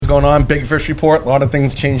going on. Big Fish Report. A lot of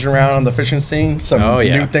things changing around on the fishing scene. Some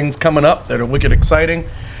new things coming up that are wicked exciting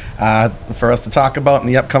for us to talk about in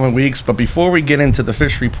the upcoming weeks. But before we get into the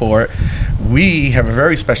Fish Report, we have a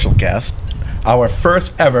very special guest, our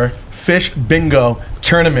first ever Fish Bingo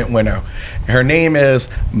tournament winner. Her name is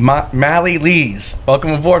Mally Lees.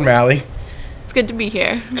 Welcome aboard, Mally. It's good to be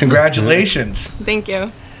here. Congratulations. Thank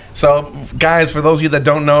you. So, guys, for those of you that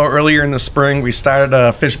don't know, earlier in the spring, we started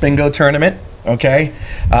a Fish Bingo tournament, okay?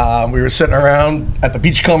 We were sitting around at the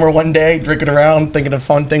Beachcomber one day, drinking around, thinking of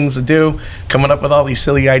fun things to do, coming up with all these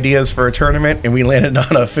silly ideas for a tournament, and we landed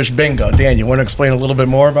on a Fish Bingo. Dan, you want to explain a little bit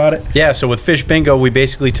more about it? Yeah, so with Fish Bingo, we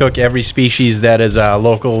basically took every species that is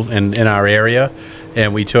local in our area,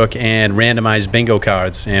 and we took and randomized bingo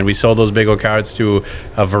cards, and we sold those bingo cards to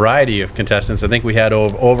a variety of contestants. I think we had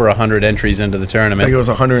over 100 entries into the tournament. I think it was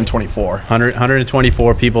 124.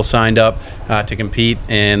 124 people signed up to compete,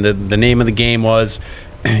 and the name of the game was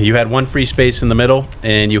you had one free space in the middle,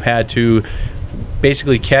 and you had to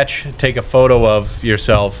basically take a photo of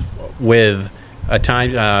yourself with a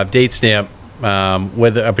time date stamp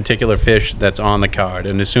with a particular fish that's on the card,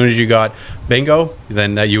 and as soon as you got bingo,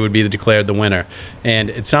 then you would be declared the winner. And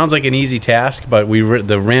it sounds like an easy task, but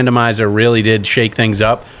the randomizer really did shake things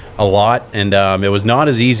up a lot, and it was not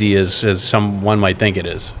as easy as someone might think it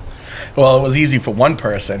is. Well, it was easy for one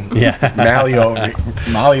person. Yeah,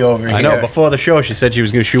 Molly over here. I know. Before the show, she said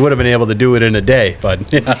she would have been able to do it in a day,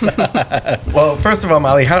 but. Well, first of all,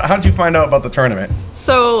 Molly, how did you find out about the tournament?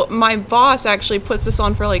 So my boss actually puts this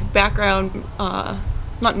on for like background,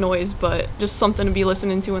 not noise, but just something to be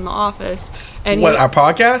listening to in the office. And our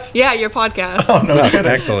podcast? Yeah, your podcast. Oh, no kidding.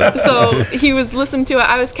 Excellent. So he was listening to it.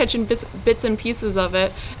 I was catching bits and pieces of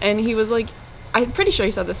it, and he was like, I'm pretty sure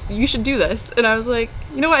he said this, you should do this. And I was like,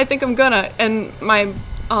 you know what, I think I'm gonna. And my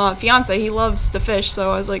fiance, he loves to fish, so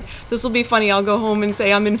I was like, this will be funny. I'll go home and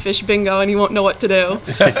say I'm in Fish Bingo, and he won't know what to do.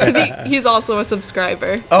 Because he's also a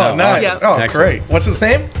subscriber. Oh, nice. Yeah. Oh, Excellent. great. What's his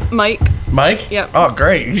name? Mike. Mike? Yep. Oh,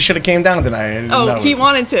 great. You should have came down tonight. He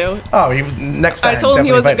wanted to. Oh, next time. I told him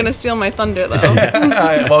he wasn't going to steal my thunder, though.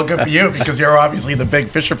 Well, good for you, because you're obviously the big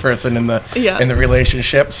fisher person in the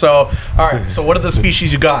relationship. So, all right. So, what are the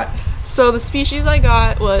species you got? So the species I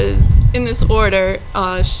got was, in this order,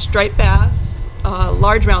 striped bass,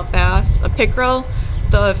 largemouth bass, a pickerel,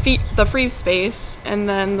 the free space, and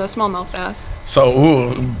then the smallmouth bass.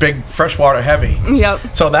 So, big freshwater heavy.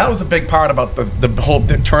 Yep. So that was a big part about the whole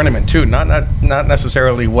tournament too. Not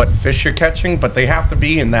necessarily what fish you're catching, but they have to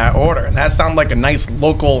be in that order, and that sounded like a nice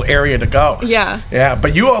local area to go. Yeah. Yeah,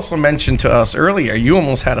 but you also mentioned to us earlier you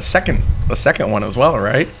almost had a second one as well,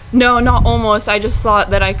 right? No, not almost. I just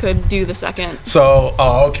thought that I could do the second. So,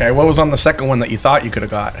 okay. What was on the second one that you thought you could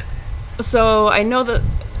have got? So I know that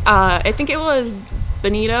I think it was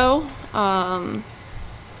Bonito. What's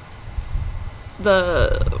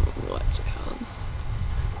it called?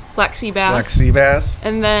 Black sea bass. Black sea bass.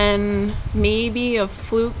 And then maybe a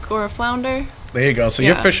fluke or a flounder. There you go. So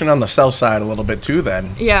you're fishing on the south side a little bit too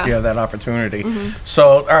then. Yeah. You have that opportunity. Mm-hmm.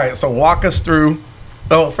 So, all right. So walk us through.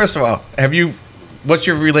 Oh, first of all, what's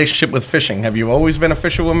your relationship with fishing? Have you always been a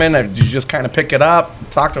fisherwoman? Did you just kind of pick it up?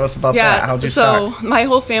 Talk to us about that. How'd you start? So my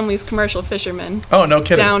whole family's commercial fishermen. Oh, no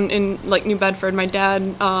kidding. Down in like New Bedford. My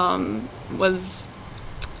dad was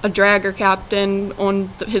a dragger captain, owned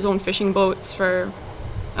his own fishing boats for,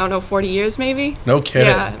 40 years maybe. No kidding.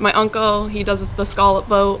 Yeah, my uncle, he does the scallop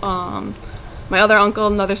boat. My other uncle,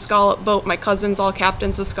 another scallop boat. My cousins, all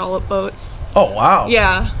captains of scallop boats. Oh, wow.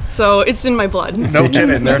 Yeah, so it's in my blood. No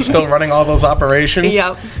kidding. They're still running all those operations?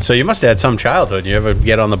 Yep. So you must have had some childhood. You ever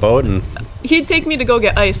get on the boat and... He'd take me to go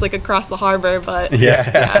get ice, like across the harbor, but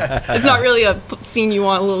yeah. It's not really a scene you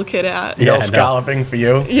want a little kid at. No scalloping for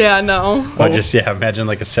you? Yeah, no. Or just, imagine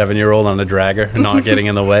like a 7-year-old on a dragger not getting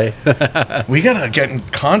in the way. We gotta get in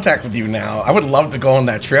contact with you now. I would love to go on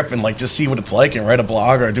that trip and like just see what it's like and write a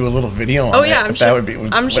blog or do a little video on it. Oh yeah, I'm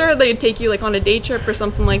that sure they'd take you like on a day trip or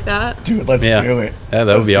something like that. Dude, let's do it. Yeah,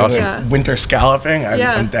 that would be awesome. Yeah. Winter scalloping,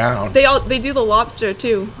 I'm down. They do the lobster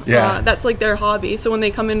too. Yeah. That's like their hobby. So when they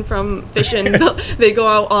come in from fishing, they go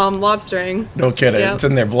out lobstering. No kidding. Yep. It's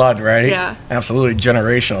in their blood, right? Yeah. Absolutely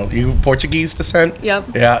generational. You Portuguese descent?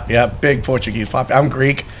 Yep. Yeah, big Portuguese pop. I'm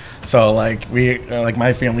Greek. So like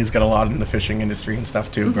my family's got a lot in the fishing industry and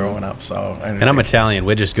stuff too, growing up. So and I'm Italian.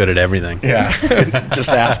 We're just good at everything. Yeah, just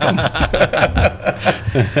ask them.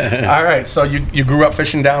 All right, so you grew up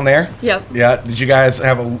fishing down there? Yep. Yeah. Did you guys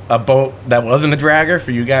have a boat that wasn't a dragger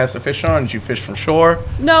for you guys to fish on? Did you fish from shore?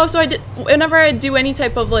 No, so I did. Whenever I do any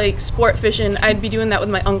type of like sport fishing, I'd be doing that with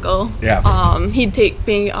my uncle. Yeah. He'd take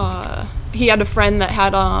me. He had a friend that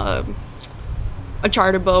had a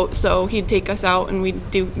charter boat, so he'd take us out and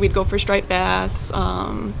we'd go for striped bass.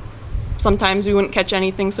 Sometimes we wouldn't catch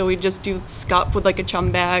anything, so we'd just do scup with like a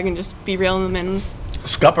chum bag and just be reeling them in.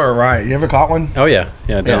 Scup are right. You ever caught one? Oh yeah,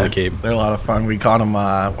 down the Cape. They're a lot of fun. We caught them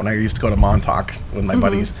when I used to go to Montauk with my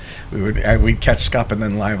buddies. We'd catch scup and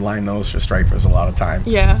then live line those for stripers a lot of time.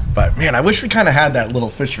 Yeah. But man, I wish we kind of had that little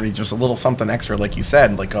fishery, just a little something extra, like you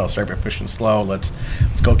said, like striper fishing slow. Let's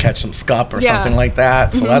go catch some scup or something like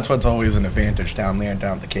that. So that's what's always an advantage down there,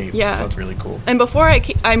 down at the Cape. Yeah. So that's really cool. And before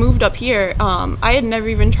I moved up here, I had never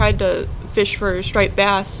even tried to fish for striped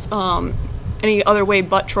bass any other way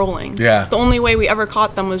but trolling. Yeah. The only way we ever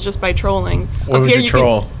caught them was just by trolling. What would you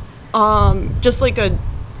troll? Just like I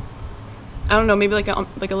don't know, maybe like a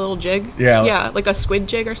little jig. Yeah. Yeah, like a squid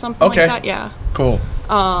jig or something like that. Yeah. Cool.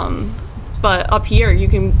 But up here, you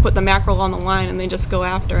can put the mackerel on the line and they just go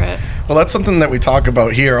after it. Well, that's something that we talk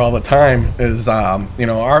about here all the time is,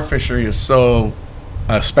 our fishery is so,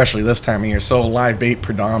 especially this time of year, so live bait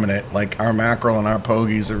predominant. Like our mackerel and our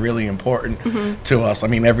pogies are really important to us. I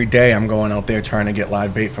mean, every day I'm going out there trying to get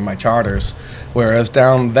live bait for my charters. Whereas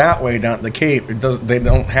down that way, down at the Cape, they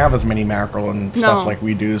don't have as many mackerel and stuff like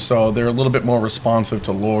we do. So they're a little bit more responsive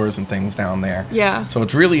to lures and things down there. Yeah. So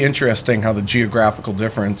it's really interesting how the geographical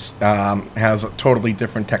difference has totally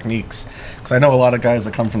different techniques. Because I know a lot of guys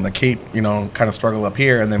that come from the Cape, kind of struggle up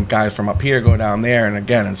here, and then guys from up here go down there. And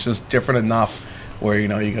again, it's just different enough where you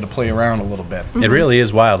got to play around a little bit. It really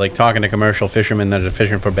is wild. Like talking to commercial fishermen that are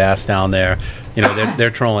fishing for bass down there,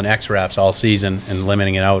 they're trolling X-Wraps all season and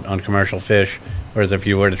limiting it out on commercial fish. Whereas if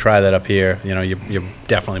you were to try that up here, you're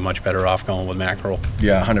definitely much better off going with mackerel.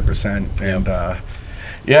 Yeah, 100%. And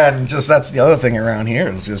and just that's the other thing around here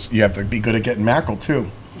is just you have to be good at getting mackerel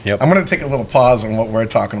too. Yep. I'm going to take a little pause on what we're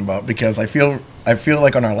talking about because I feel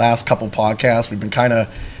like on our last couple podcasts we've been kind of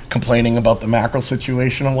complaining about the mackerel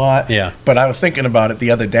situation a lot. Yeah. But I was thinking about it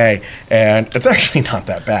the other day, and it's actually not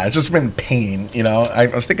that bad. It's just been pain, I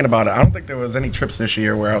was thinking about it. I don't think there was any trips this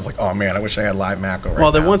year where I was like, oh, man, I wish I had live mackerel right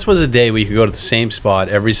now. There once was a day where you could go to the same spot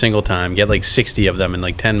every single time, get like 60 of them in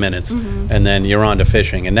like 10 minutes, and then you're on to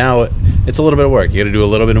fishing. And now it's a little bit of work. You got to do a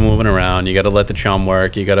little bit of moving around. You got to let the chum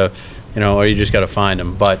work. You got to... or you just got to find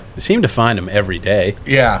them. But you seem to find them every day.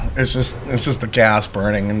 Yeah, it's just the gas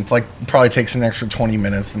burning, and it's like probably takes an extra 20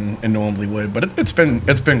 minutes than it normally would. But it's been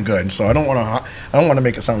good. So I don't want to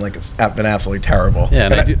make it sound like it's been absolutely terrible.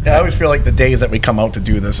 Yeah, and I always feel like the days that we come out to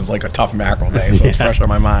do this is like a tough mackerel day, so it's fresh on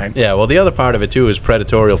my mind. Yeah, well, the other part of it too is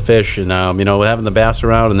predatorial fish, and having the bass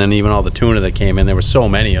around, and then even all the tuna that came in. There were so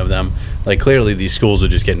many of them. Like clearly, these schools are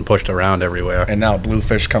just getting pushed around everywhere. And now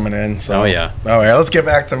bluefish coming in. So. Oh yeah. All right, let's get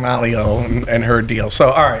back to Molly and her deal. So,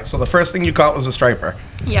 all right, so the first thing you caught was a striper.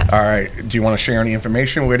 Yes. All right, do you want to share any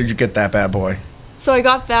information? Where did you get that bad boy? So I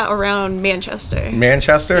got that around Manchester.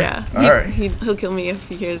 Manchester? Yeah. All right. He'll kill me if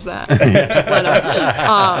he hears that.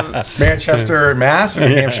 Manchester, Mass, or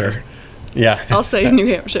New Hampshire? Yeah. I'll say New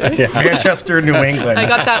Hampshire. Yeah. Manchester, New England. I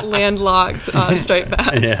got that landlocked striped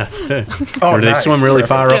bass. Yeah. Oh, they swim really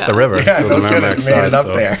far up the river. Yeah, no kidding. Made it up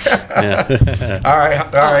there. Yeah.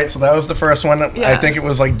 All right. So that was the first one. Yeah. I think it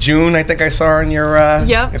was like June. I think I saw in your.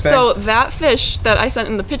 Yep. So that fish that I sent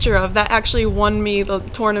in the picture of that actually won me the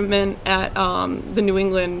tournament at the New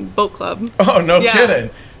England Boat Club. Oh no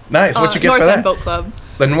kidding! Nice. What'd you get for that? North End Boat Club.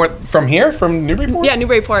 The north from here, from Newburyport? Yeah,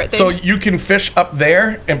 Newburyport. So you can fish up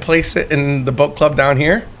there and place it in the boat club down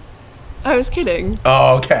here? I was kidding.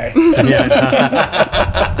 Oh, okay.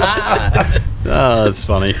 Oh, that's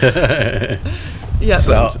funny. Yeah.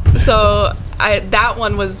 So that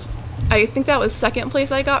one was, I think that was second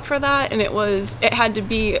place I got for that, and it had to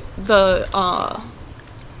be the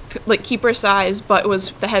like keeper size, but it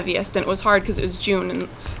was the heaviest, and it was hard because it was June and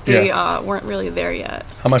they weren't really there yet.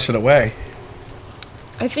 How much did it weigh?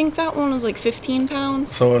 I think that one was like 15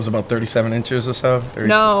 pounds. So it was about 37 inches or so?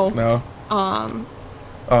 No. Oh,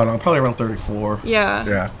 no, probably around 34.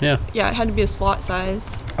 Yeah. Yeah. Yeah, it had to be a slot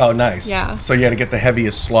size. Oh, nice. Yeah. So you had to get the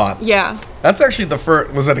heaviest slot. Yeah. That's actually the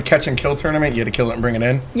first, was it a catch and kill tournament? You had to kill it and bring it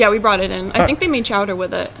in? Yeah, we brought it in. I think they made chowder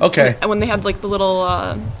with it. Okay. When they had like the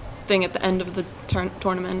little thing at the end of the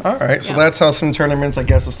tournament. All right, so that's how some tournaments, I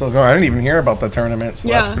guess, are still going. I didn't even hear about the tournament, so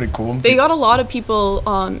that's pretty cool. They got a lot of people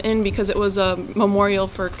in because it was a memorial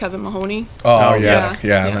for Kevin Mahoney. Oh, yeah.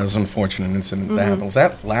 That was an unfortunate incident that happened. Was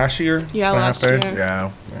that last year? Yeah, last year.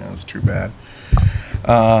 Yeah, it's too bad.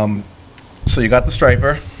 So you got the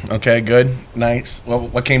striper. Okay, good, nice. Well,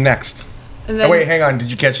 what came next? And then, wait, hang on. Did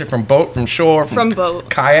you catch it from boat, from shore? From boat.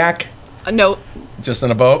 Kayak? No. Just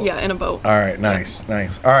in a boat? Yeah, in a boat. All right, nice.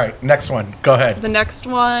 All right, next one. Go ahead. The next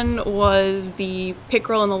one was the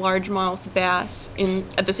pickerel and the largemouth bass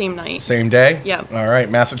at the same night. Same day? Yep. All right,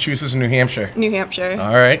 Massachusetts and New Hampshire. New Hampshire.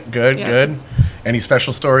 All right, good. Any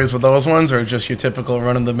special stories with those ones, or just your typical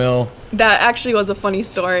run-of-the-mill? That actually was a funny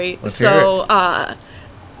story. Let's hear it.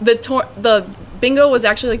 The bingo was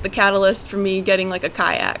actually like the catalyst for me getting like a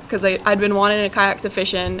kayak, because I'd been wanting a kayak to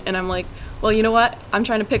fish in, and I'm like, well, you know what? I'm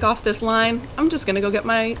trying to pick off this line. I'm just gonna go get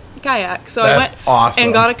my kayak. So I went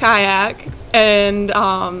and got a kayak, and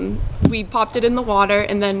we popped it in the water.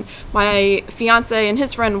 And then my fiance and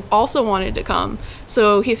his friend also wanted to come.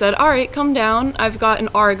 So he said, "All right, come down. I've got an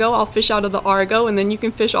Argo. I'll fish out of the Argo, and then you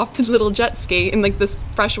can fish off the little jet ski in like this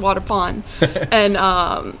freshwater pond." And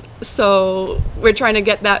so we're trying to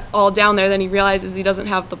get that all down there. Then he realizes he doesn't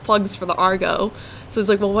have the plugs for the Argo. So he's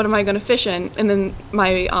like, well, what am I going to fish in? And then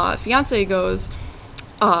my fiance goes,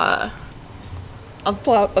 I'll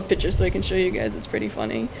pull out a picture so I can show you guys. It's pretty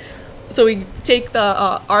funny. So we take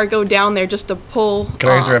the Argo down there just to pull. Can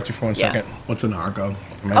I interrupt you for 1 second? What's an Argo?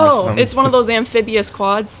 It's one of those amphibious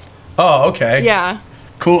quads. Oh, okay. Yeah.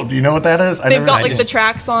 Cool. Do you know what that is? They've got like the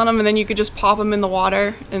tracks on them, and then you could just pop them in the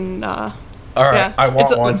water and... all right, yeah. I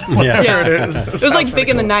want one. Whatever it is. It was like big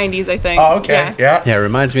cool. In the 90s, I think. Oh, okay. Yeah. Yeah, it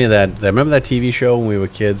reminds me of that. Remember that TV show when we were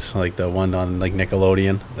kids, like the one on like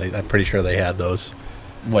Nickelodeon? I'm pretty sure they had those.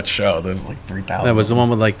 What show? There's like 3,000. That was the one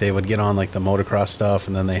with like they would get on like the motocross stuff,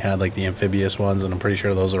 and then they had like the amphibious ones, and I'm pretty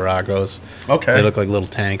sure those are Argos. Okay. They look like little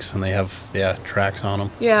tanks, and they have tracks on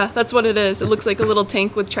them. Yeah, that's what it is. It looks like a little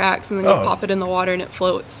tank with tracks, and then you pop it in the water and it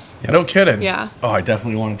floats. Yep. No kidding. Yeah. Oh, I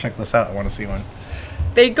definitely want to check this out. I want to see one.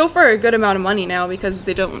 They go for a good amount of money now because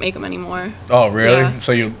they don't make them anymore. Oh, really? Yeah.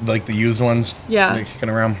 So you like the used ones? Yeah. They're kicking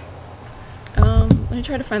around? Let me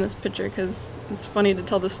try to find this picture because it's funny to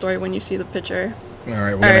tell the story when you see the picture. All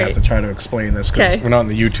right, we're going to have to try to explain this because we're not on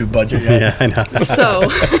the YouTube budget yet. Yeah, I know.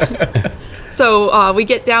 So we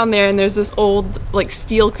get down there and there's this old like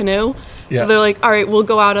steel canoe. Yeah. So they're like, all right, we'll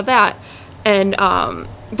go out of that. And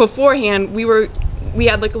beforehand, we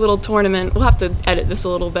had like a little tournament. We'll have to edit this a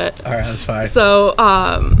little bit. All right, that's fine. So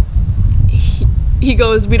he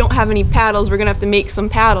goes, we don't have any paddles. We're going to have to make some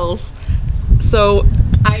paddles. So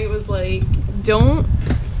I was like,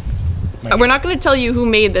 we're not going to tell you who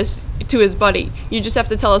made this to his buddy. You just have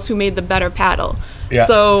to tell us who made the better paddle. Yeah.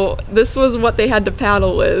 So this was what they had to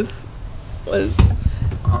paddle with.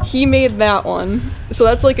 He made that one. So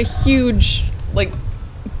that's like a huge like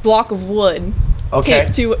block of wood. Okay.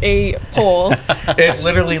 Taped to a pole. It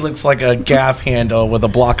literally looks like a gaff handle with a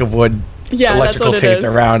block of wood electrical taped taped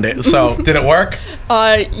around it. So, did it work?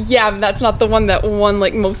 Yeah, that's not the one that won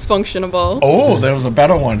like most functionable. Oh, there was a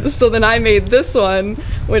better one. So then I made this one,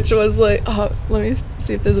 which was like, let me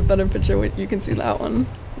see if there's a better picture where you can see that one.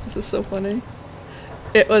 This is so funny.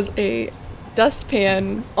 It was a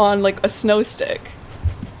dustpan on like a snow stick.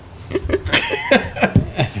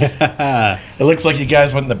 It looks like you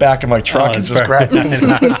guys went in the back of my truck and just grabbed it.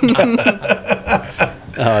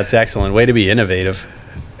 Oh, it's excellent. Way to be innovative.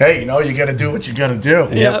 Hey, you got to do what you got to do.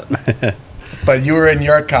 Yep. But you were in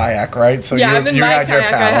your kayak, right? So I'm in my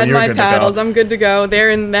kayak. I had my paddles. I'm good to go.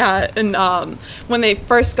 They're in that. And when they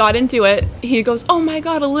first got into it, he goes, "Oh my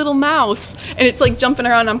God, a little mouse!" And it's like jumping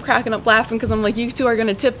around. I'm cracking up laughing because I'm like, "You two are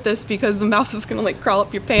gonna tip this because the mouse is gonna like crawl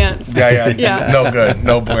up your pants." Yeah. No good.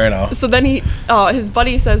 No bueno. So then his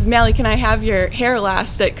buddy says, "Mally, can I have your hair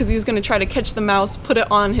elastic?" Because he was gonna try to catch the mouse, put it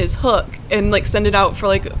on his hook, and like send it out for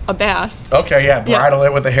like a bass. Okay, bridle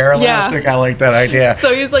it with the hair elastic. I like that idea.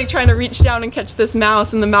 So he was like trying to reach down and catch this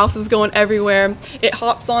mouse, and the mouse is going everywhere. It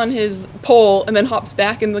hops on his pole and then hops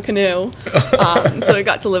back in the canoe. So it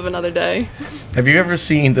got to live another day. Have you ever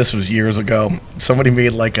seen, this was years ago, somebody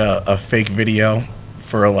made like a fake video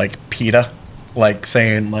for like PETA, like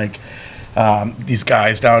saying like these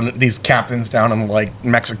captains down in like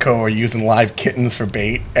Mexico are using live kittens for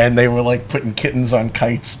bait, and they were like putting kittens on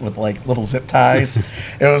kites with like little zip ties.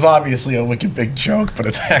 It was obviously a wicked big joke, but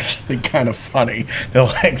it's actually kind of funny. They're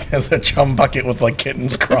like, there's a chum bucket with like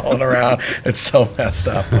kittens crawling around. It's so messed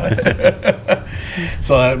up.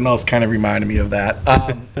 So that almost kind of reminded me of that.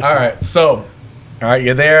 All right,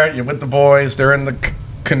 you're there, you're with the boys, they're in the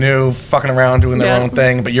canoe fucking around doing their own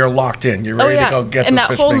thing, but you're locked in, you're ready to go get and this that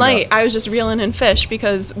fish whole bingo. night I was just reeling in fish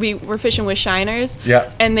because we were fishing with shiners,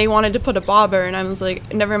 and they wanted to put a bobber, and I was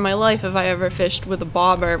like, never in my life have I ever fished with a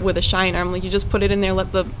bobber with a shiner. I'm like, you just put it in there,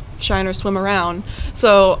 let the shiner swim around.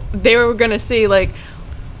 So they were gonna see like,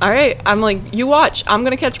 all right, I'm like, you watch, I'm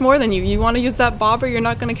gonna catch more than you want to use that bobber, you're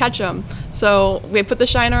not gonna catch them. So we put the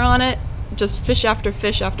shiner on it, just fish after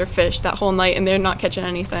fish after fish that whole night, and they're not catching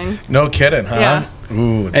anything. No kidding, huh? Yeah.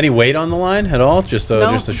 Ooh. Any weight on the line at all? Just the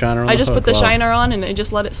No. shiner on I the just hook? put the Wow. shiner on, and I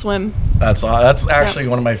just let it swim. That's actually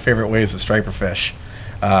one of my favorite ways to striper fish.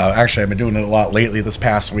 Actually, I've been doing it a lot lately. This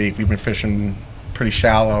past week, we've been fishing pretty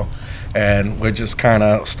shallow, and we're just kind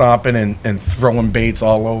of stopping and throwing baits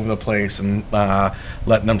all over the place and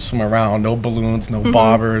letting them swim around. No balloons, no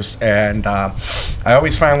bobbers, and I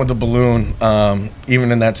always find with the balloon,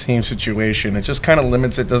 even in that same situation, it just kind of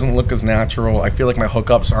limits it. Doesn't look as natural. I feel like my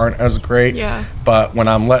hookups aren't as great. Yeah. But when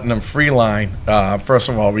I'm letting them free line, first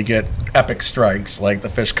of all, we get epic strikes. Like the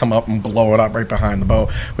fish come up and blow it up right behind the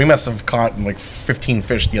boat. We must have caught like 15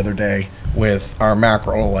 fish the other day with our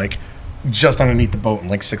mackerel, like just underneath the boat in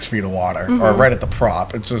like 6 feet of water, or right at the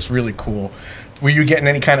prop. It's just really cool. Were you getting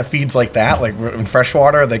any kind of feeds like that, like in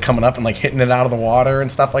freshwater? Are they coming up and like hitting it out of the water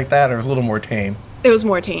and stuff like that, or was it a little more tame? It was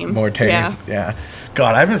more tame. More tame. Yeah.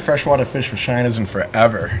 God, I haven't freshwater fished with shiners in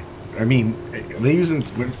forever. I mean, they using.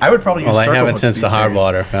 I would probably use. Well, I circle haven't hooks since these the hard days.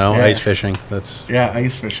 water. Yeah. Ice fishing. That's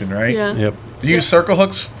ice fishing, right? Yeah. Yep. Do you use circle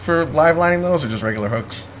hooks for live lining those, or just regular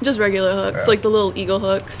hooks? Just regular hooks, like the little eagle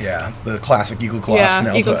hooks. Yeah, the classic eagle claw Yeah,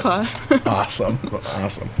 snail eagle hooks. claws. Awesome.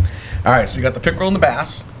 All right, so you got the pickerel and the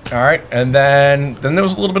bass. All right, and then there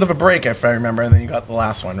was a little bit of a break, if I remember, and then you got the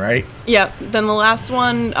last one, right? Yep. Then the last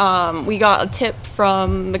one, we got a tip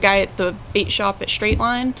from the guy at the bait shop at Straight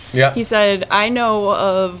Line. Yeah. He said, I know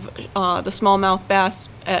of the smallmouth bass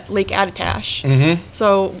at Lake Attitash.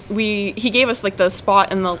 So he gave us like the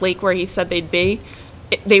spot in the lake where he said they'd be.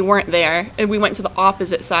 They weren't there, and we went to the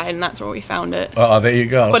opposite side, and that's where we found it. Oh, there you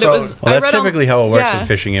go. But so it was. Well, I that's read on- typically how it works yeah. with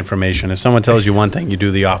fishing information. If someone tells you one thing, you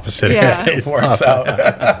do the opposite. Yeah. it works out.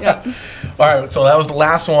 Yeah. All right, so that was the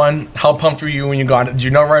last one. How pumped were you when you got it? Did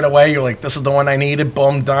you know right away? You're like, this is the one I needed.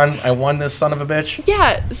 Boom, done. I won this son of a bitch.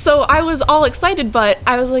 Yeah, so I was all excited, but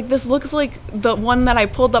I was like, this looks like the one that I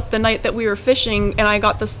pulled up the night that we were fishing, and I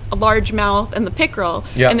got this largemouth and the pickerel.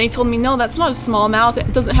 Yeah. And they told me, no, that's not a smallmouth.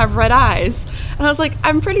 It doesn't have red eyes. And I was like,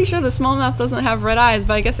 I'm pretty sure the smallmouth doesn't have red eyes,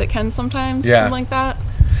 but I guess it can sometimes, Yeah. something like that.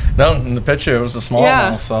 No, in the picture, it was a smallmouth,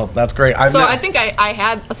 Yeah. so that's great. So I think I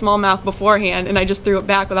had a smallmouth beforehand, and I just threw it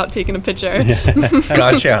back without taking a picture.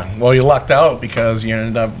 Gotcha. Well, you lucked out because you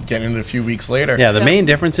ended up getting it a few weeks later. Yeah, the Yeah. main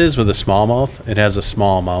difference is with a smallmouth, it has a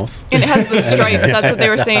small mouth. And it has the stripes. That's what they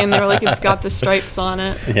were saying. They were like, it's got the stripes on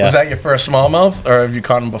it. Yeah. Was that your first smallmouth, or have you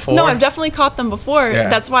caught them before? No, I've definitely caught them before. Yeah.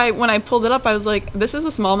 That's why when I pulled it up, I was like, this is a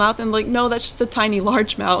smallmouth. And like, no, that's just a tiny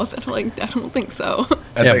largemouth. And I'm like, I don't think so.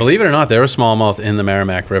 I Yeah, think- believe it or not, there are smallmouth in the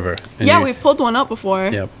Merrimack River. And Yeah, you- we've pulled one up before.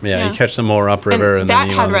 Yep. Yeah, you catch them more upriver, and that then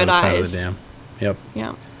you had on the red other side of eyes. the dam. Yep.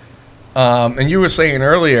 Yeah. And you were saying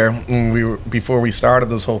earlier, when before we started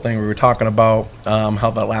this whole thing, we were talking about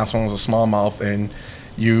how that last one was a smallmouth, and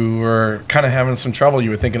you were kind of having some trouble. You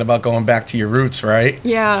were thinking about going back to your roots, right?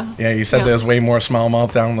 Yeah. Yeah, you said Yeah. there's way more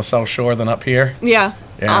smallmouth down on the South Shore than up here. Yeah.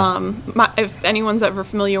 Yeah. If anyone's ever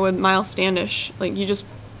familiar with Miles Standish, like you just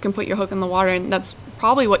can put your hook in the water, and that's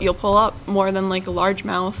probably what you'll pull up more than like a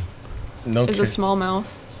largemouth No is a kidding. smallmouth.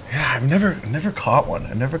 Yeah, I've never caught one.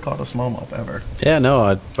 I never caught a smallmouth ever. Yeah, no,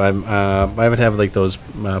 I would have like those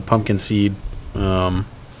pumpkin seed,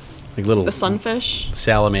 like little The sunfish.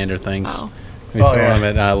 salamander things. Oh. We Oh, throw yeah.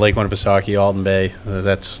 them at Lake Winnipesaukee, Alton Bay.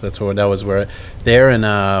 That's where that was where there and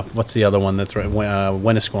what's the other one that's right?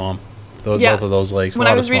 Winnisquam. Both of those lakes. When a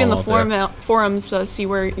lot I of was reading the smallmouth there. forums to see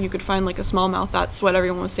where you could find like a smallmouth, that's what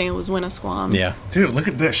everyone was saying was Winnisquam. Yeah. Dude, look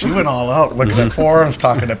at this. She went all out. Looking at forums,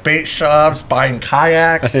 talking to bait shops, buying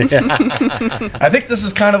kayaks. I think this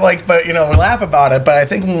is kind of like, but we laugh about it, but I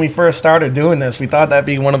think when we first started doing this, we thought that'd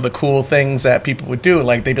be one of the cool things that people would do.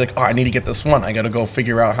 Like, they'd be like, oh, I need to get this one. I got to go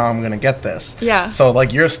figure out how I'm going to get this. Yeah. So,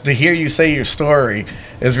 like, to hear you say your story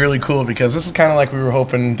is really cool because this is kind of like we were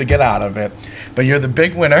hoping to get out of it. But you're the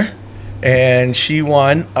big winner. And she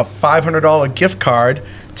won a $500 gift card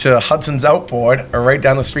to Hudson's Outboard, right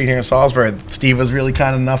down the street here in Salisbury. Steve was really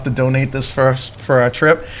kind enough to donate this for our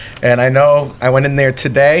trip. And I know I went in there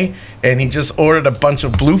today, and he just ordered a bunch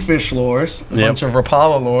of bluefish lures, a bunch of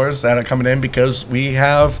Rapala lures that are coming in because we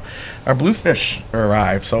have our bluefish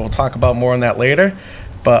arrive. So we'll talk about more on that later.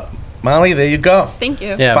 But Molly, there you go. Thank you.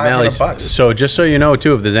 Yeah, Mally. $500. So just so you know,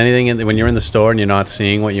 too, if there's anything when you're in the store and you're not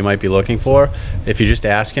seeing what you might be looking for, if you just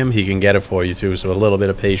ask him, he can get it for you too. So a little bit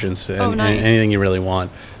of patience and, Oh, nice. and anything you really want.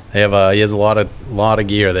 They have he has a lot of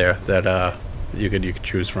gear there that you could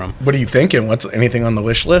choose from. What are you thinking? What's anything on the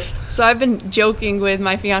wish list? So I've been joking with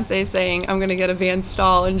my fiance saying I'm gonna get a Van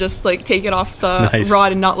Stahl and just like take it off the Nice.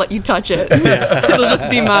 rod and not let you touch it. It'll just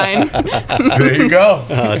be mine. There you go. Oh,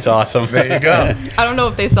 that's awesome. There you go. I don't know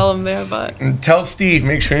if they sell them there, but And tell Steve,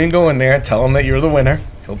 make sure you go in there, tell him that you're the winner.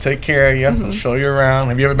 He'll take care of you. He'll show you around.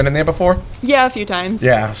 Have you ever been in there before? Yeah, a few times.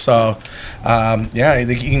 Yeah. So, yeah,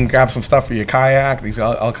 you can grab some stuff for your kayak. These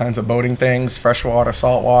all kinds of boating things, freshwater,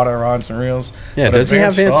 saltwater, rods and reels. Yeah. Does he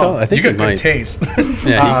have advanced salt? I think you got good taste.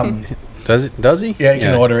 Yeah. Does he? Yeah, you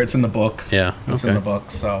can order it. It's in the book. Yeah. It's in the book.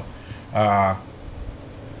 So,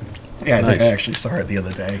 yeah, I think I actually saw it the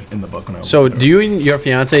other day in the book. When I so, do you and your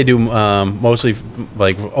fiance do mostly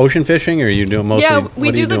like ocean fishing, or you do mostly? Yeah, we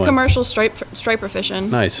do the commercial striper fishing.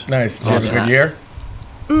 Nice. Nice. Did you have a good year?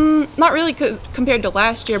 Not really compared to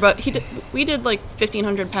last year, but we did like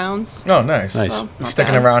 1,500 pounds. Oh, nice. So,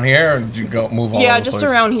 sticking around here, or did you go move all over the just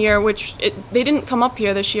place? around here, which they didn't come up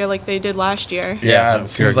here this year like they did last year. Yeah, it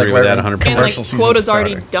seems like with that 100%. And like quota's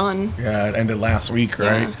already done. Yeah, it ended last week,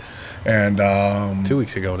 right? Yeah. And 2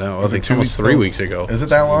 weeks ago now. Was it like 2 almost weeks 3 ago? weeks ago. Is it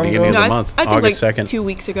that long ago? Beginning No, of the month. I think August like 2nd. 2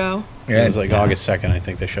 weeks ago. Yeah, it was like August 2nd. I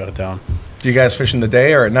think they shut it down. Do you guys fish in the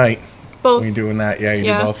day or at night? Both. When you're doing that, yeah, you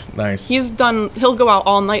do both. Nice. He'll go out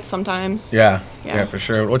all night sometimes. Yeah, Yeah. for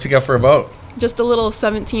sure. What's he got for a boat? Just a little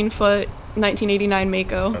 17-foot 1989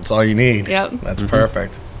 Mako. That's all you need. Yep. That's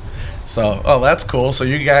perfect. So, that's cool. So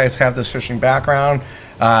you guys have this fishing background.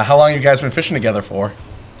 How long have you guys been fishing together for?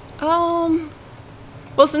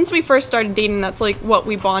 Well, since we first started dating, that's like what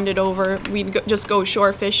we bonded over. We'd just go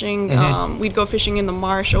shore fishing. We'd go fishing in the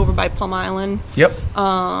marsh over by Plum Island. Yep.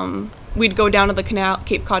 We'd go down to the canal,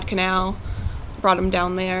 Cape Cod Canal, brought him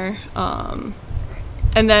down there.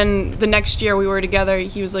 And then the next year we were together,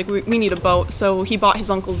 he was like, we need a boat. So he bought his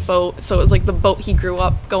uncle's boat. So it was like the boat he grew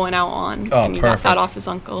up going out on. Oh, and he perfect. got that off his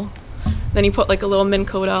uncle. Then he put like a little Minn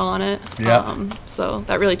Kota on it. Yeah. So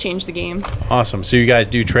that really changed the game. Awesome. So you guys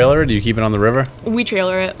do trailer, or do you keep it on the river? We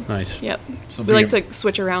trailer it. Nice. Yep. So we like to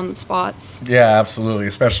switch around the spots. Yeah, absolutely.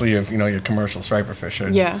 Especially if, you're commercial striper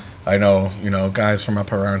fishing. Yeah. I know, guys from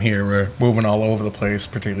up around here were moving all over the place,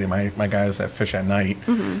 particularly my guys that fish at night.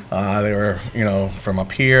 They were, from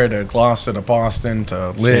up here to Gloucester to Boston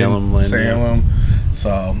to Lynn, Salem.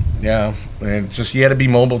 So, yeah, it's just you had to be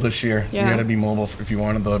mobile this year. Yeah. You had to be mobile if you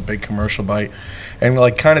wanted the big commercial bite. And,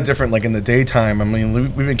 like, kind of different, like, in the daytime. I mean,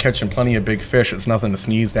 we've been catching plenty of big fish. It's nothing to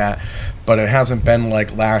sneeze at. But it hasn't been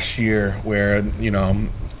like last year where,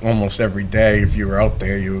 almost every day if you were out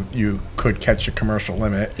there, you could catch a commercial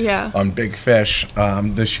limit on big fish.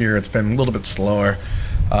 This year it's been a little bit slower.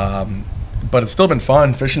 But it's still been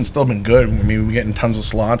fun. Fishing's still been good. I mean, we're getting tons of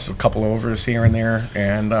slots, a couple overs here and there,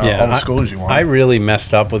 and all the schools you want. I really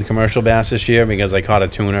messed up with commercial bass this year because I caught a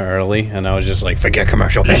tuna early, and I was just like, forget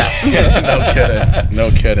commercial bass. No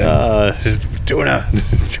kidding. Tuna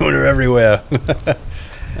everywhere.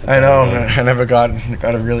 I know. I never got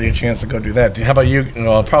a chance to go do that. How about you?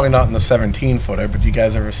 Well, probably not in the 17-footer, but do you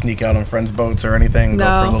guys ever sneak out on friends' boats or anything? No,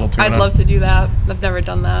 go for a little tuna? I'd love to do that. I've never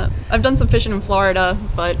done that. I've done some fishing in Florida,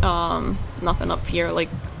 but nothing up here like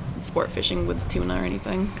sport fishing with tuna or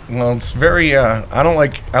anything. Well, it's very. I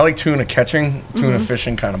like tuna catching. Tuna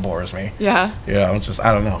fishing kind of bores me. Yeah. Yeah, it's just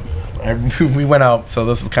I don't know. We went out, so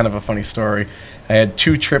this is kind of a funny story. I had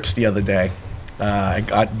 2 trips the other day. I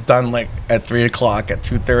got done like at 3 o'clock. At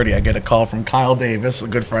 2:30, I get a call from Kyle Davis, a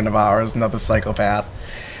good friend of ours, another psychopath.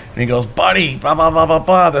 And he goes, buddy, blah, blah, blah, blah,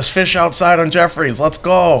 blah. There's fish outside on Jeffries. Let's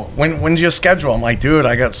go. When's your schedule? I'm like, dude,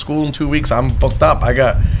 I got school in 2 weeks. I'm booked up. I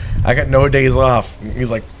got no days off. He's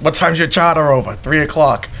like, what time's your charter over? 3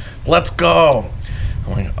 o'clock. Let's go.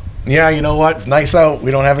 I'm like, yeah, you know what? It's nice out. We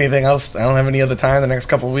don't have anything else. I don't have any other time the next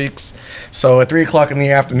couple of weeks. So at 3 o'clock in the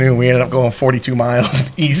afternoon, we ended up going 42 miles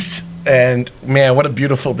east. And, man, what a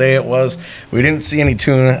beautiful day it was. We didn't see any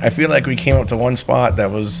tuna. I feel like we came up to one spot that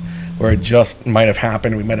was where it just might have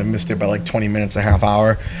happened. We might have missed it by like 20 minutes, a half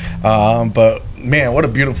hour. But, man, what a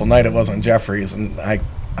beautiful night it was on Jeffries. And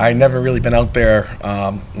I never really been out there.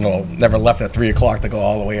 Never left at 3 o'clock to go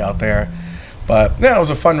all the way out there. But, yeah, it was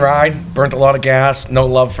a fun ride. Burnt a lot of gas. No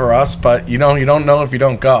love for us. But, you don't know if you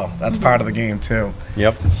don't go. That's part of the game, too.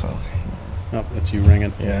 Yep. So, that's you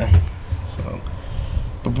ringing. Yeah.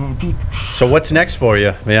 So what's next for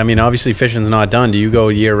you? I mean, obviously fishing's not done. Do you go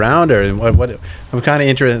year round, or what? I'm kind of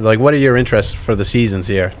interested. Like, what are your interests for the seasons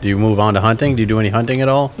here? Do you move on to hunting? Do you do any hunting at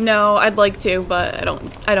all? No, I'd like to, but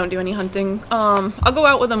I don't do any hunting. I'll go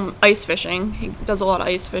out with him ice fishing. He does a lot of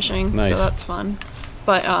ice fishing, Nice. so that's fun.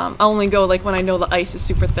 But I'll only go like when I know the ice is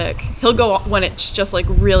super thick. He'll go when it's just like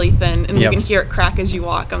really thin and you can hear it crack as you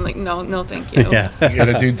walk. I'm like, no, thank you. Yeah. You got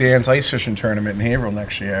to do Dan's ice fishing tournament in Haverhill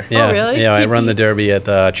next year. Yeah. Oh, really? Yeah, I run the derby at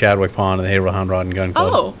the Chadwick Pond at the Haverhill Hound Rod and Gun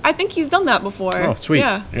Club. Oh, I think he's done that before. Oh, sweet.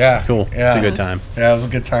 Yeah. Yeah. Cool. Yeah. It's a good time. Yeah, it was a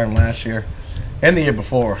good time last year. And the year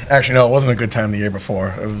before. Actually, no, it wasn't a good time the year before.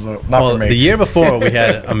 It was not for me. The year before we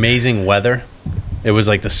had amazing weather. it was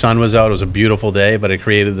like the sun was out. It was a beautiful day, but it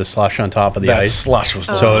created the slush on top of the ice. That slush was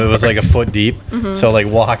so it was like a foot deep. So like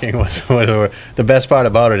walking was whatever. The best part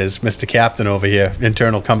about it is Mr. Captain over here,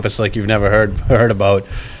 internal compass like you've never heard about.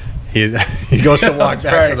 He goes to walk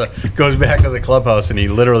back goes back to the clubhouse, and he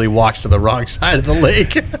literally walks to the wrong side of the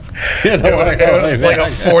lake. It was like a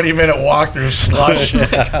 40-minute walk through slush.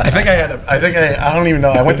 I don't even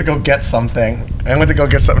know. I went to go get something.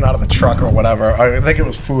 out of the truck or whatever. I think it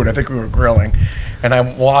was food. I think we were grilling. And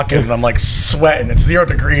I'm walking, and I'm like sweating. It's 0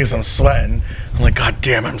 degrees. I'm sweating. I'm like, God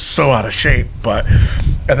damn, I'm so out of shape. And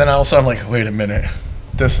then also I'm like, wait a minute.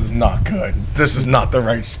 This is not good. This is not the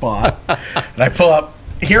right spot. And I pull up.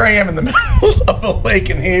 Here I am in the middle of a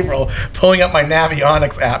lake in Haverhill, pulling up my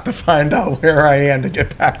Navionics app to find out where I am to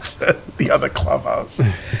get back to the other clubhouse.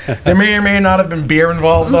 There may or may not have been beer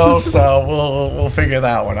involved, though, so we'll figure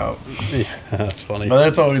that one out. Yeah, that's funny. But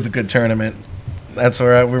that's always a good tournament. That's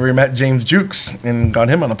where we met James Jukes and got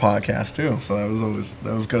him on the podcast too. So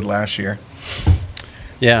that was good last year.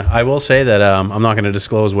 Yeah, I will say that I'm not going to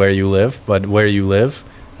disclose where you live, but where you live,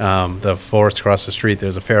 the forest across the street,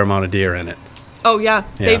 there's a fair amount of deer in it. Oh, yeah.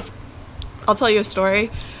 I'll tell you a story.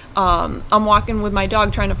 I'm walking with my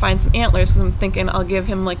dog trying to find some antlers because I'm thinking I'll give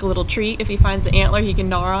him like a little treat. If he finds an antler, he can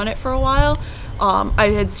gnaw on it for a while. I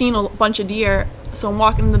had seen a bunch of deer, so I'm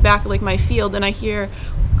walking in the back of like my field, and I hear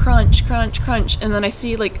crunch, crunch, crunch, and then I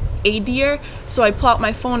see like a deer, so I pull out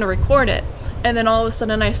my phone to record it. And then all of a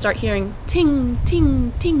sudden I start hearing ting,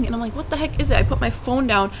 ting, ting, and I'm like, what the heck is it? I put my phone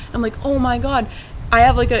down, and I'm like, oh my God. I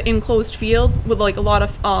have like an enclosed field with like a lot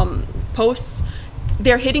of posts.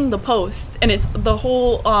 They're hitting the post, and it's the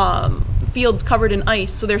whole field's covered in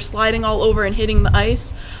ice, so they're sliding all over and hitting the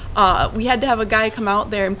ice. We had to have a guy come out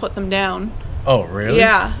there and put them down. Oh, really?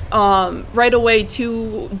 Yeah. Right away,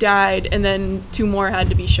 2 died, and then 2 more had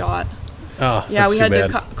to be shot. Oh, yeah, we had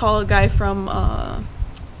to call a guy from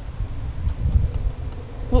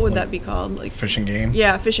what would that be called? Like Fish and Game?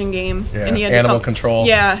 Yeah, Fish and Game. Yeah, and he had animal control.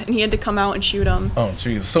 Yeah, and he had to come out and shoot them. Oh,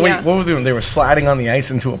 jeez. So wait, what were they doing? They were sliding on the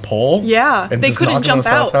ice into a pole? Yeah, and they couldn't jump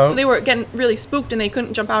out. out. So they were getting really spooked, and they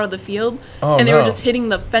couldn't jump out of the field. Oh, and they were just hitting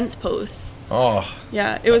the fence posts. Oh.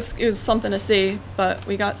 Yeah, it was something to see, but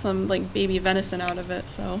we got some like baby venison out of it.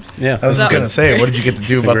 So yeah, I was just gonna say, what did you get to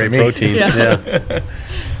do about the meat? Protein. Yeah.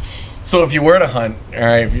 So if you were to hunt, all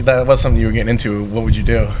right, if that was something you were getting into, what would you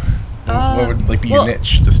do? What would like be your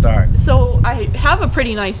niche to start? So I have a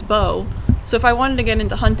pretty nice bow. So if I wanted to get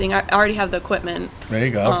into hunting, I already have the equipment. There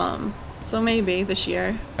you go. So maybe this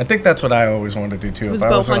year. I think that's what I always wanted to do too. If I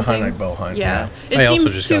was going to hunt, I'd bow hunt. Yeah. I also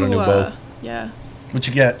just got a new bow. Yeah. What'd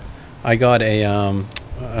you get? I got a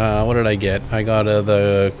what did I get? I got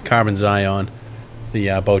the Carbon Zion, the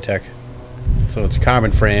Bowtech. So it's a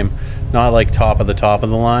carbon frame, not like top of the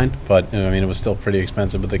line, but I mean it was still pretty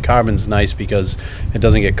expensive. But the carbon's nice because it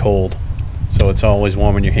doesn't get cold, so it's always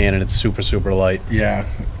warm in your hand, and it's super super light. Yeah.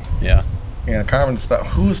 Yeah. Yeah, carbon stuff.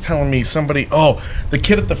 Who was telling me somebody? Oh, the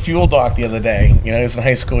kid at the fuel dock the other day. You know, he's in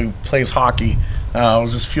high school. He plays hockey. I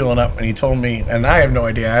was just fueling up, and he told me, and I have no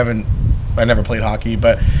idea. I never played hockey,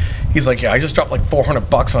 but he's like, yeah, I just dropped like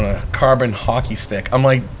 $400 on a carbon hockey stick. I'm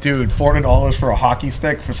like, dude, $400 for a hockey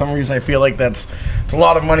stick? For some reason, I feel like it's a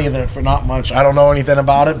lot of money for not much. I don't know anything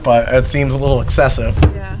about it, but it seems a little excessive.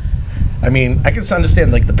 Yeah. I mean, I can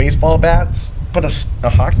understand like the baseball bats, but a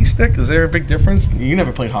hockey stick, is there a big difference? You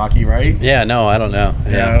never played hockey, right? Yeah, no, I don't know.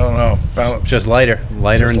 Yeah, I don't know. Just lighter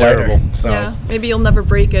and durable. So. Yeah, maybe you'll never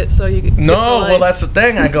break it, so you. No, well, that's the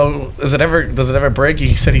thing. I go, does it ever break?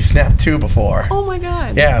 He said he snapped 2 before. Oh my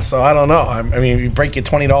God. Yeah, so I don't know. I mean, you break your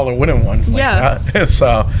 $20 wooden one. Yeah.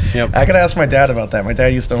 So yep. I gotta ask my dad about that. My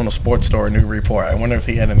dad used to own a sports store in Newburyport. I wonder if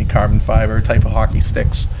he had any carbon fiber type of hockey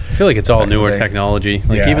sticks. I feel like it's all newer technology.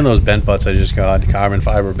 Like even those bent butts I just got, carbon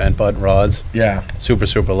fiber bent butt rods. Yeah. Super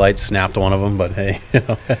light. Snapped one of them, but hey.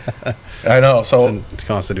 I know. So it's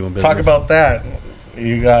cost of doing business. Talk about that.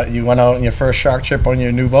 You went out on your first shark trip on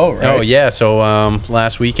your new boat, right? Oh yeah. So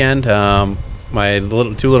last weekend, my 2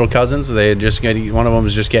 little cousins, they had one of them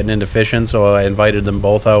was just getting into fishing, so I invited them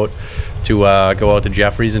both out to go out to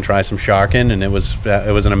Jeffrey's and try some sharking, and it was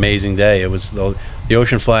an amazing day. It was the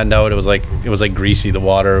ocean flattened out. It was like greasy. The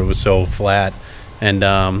water was so flat, and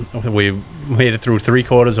we made it through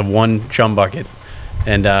 3/4 of one chum bucket,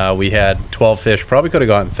 and we had 12 fish. Probably could have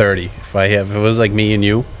gotten 30 if it was like me and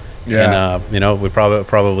you. Yeah. And we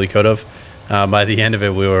probably could have. By the end of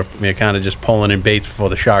it, we were kind of just pulling in baits before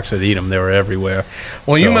the sharks would eat them. They were everywhere.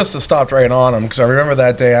 Well, you must have stopped right on them, because I remember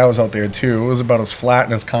that day I was out there too. It was about as flat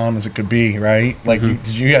and as calm as it could be, right? Like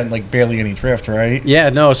you had like barely any drift, right? Yeah,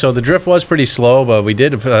 no. So the drift was pretty slow, but we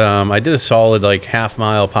did. I did a solid like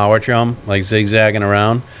half-mile power chum, like zigzagging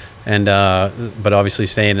around. and but obviously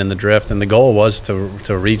staying in the drift. And the goal was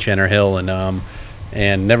to reach Enter Hill,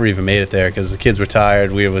 and never even made it there because the kids were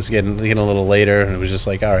tired. We was getting a little later, and it was just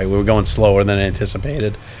like, all right, we were going slower than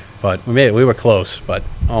anticipated. But we made it. We were close, but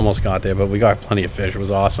almost got there. But we got plenty of fish. It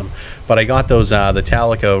was awesome. But I got those the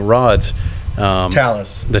Talica rods.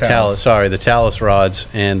 The Talus rods,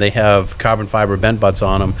 and they have carbon fiber bent butts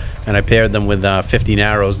on them. And I paired them with 50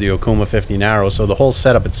 narrows, the Okuma 50 narrows. So the whole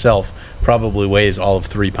setup itself probably weighs all of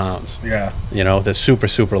 3 pounds. Yeah. You know, they're super,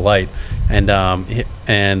 super light. And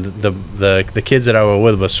the kids that I were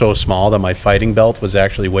with were so small that my fighting belt was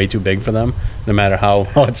actually way too big for them, no matter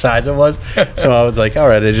what size it was. So I was like, all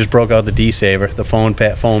right, I just broke out the D-Saver, the foam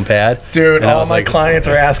pad. Dude, all my clients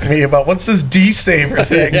are asking me about, what's this D-Saver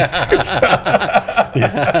thing? Yeah.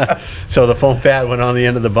 So the foam pad went on the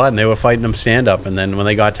end of the butt, and they were fighting them stand-up. And then when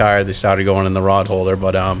they got tired, they started going in the rod holder.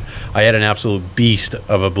 But I had an absolute beast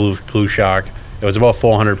of a blue shark. It was about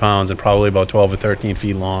 400 pounds and probably about 12 or 13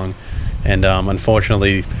 feet long. And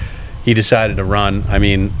unfortunately, he decided to run. I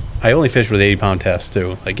mean, I only fish with 80-pound tests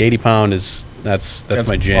too. Like 80-pound that's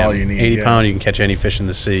my jam. All you need, 80-pound, you can catch any fish in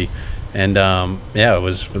the sea. And it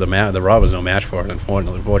was the rod was no match for it.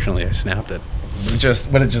 Unfortunately, I snapped it.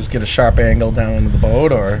 Would it just get a sharp angle down into the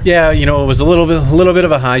boat, or? Yeah, it was a little bit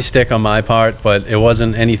of a high stick on my part, but it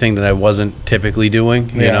wasn't anything that I wasn't typically doing.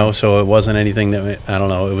 You know, so it wasn't anything that I don't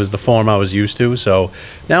know. It was the form I was used to. So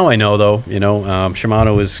now I know, though.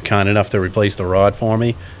 Shimano was kind enough to replace the rod for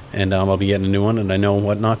me, and I'll be getting a new one, and I know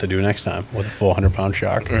what not to do next time with a 400-pound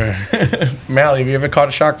shark. Mally, have you ever caught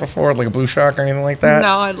a shark before, like a blue shark or anything like that?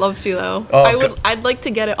 No, I'd love to though. Oh, I'd like to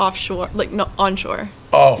get it offshore, like no onshore.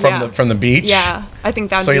 Oh, from the beach? Yeah, I think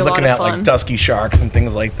that'd be a lot of fun. So you're looking at like dusky sharks and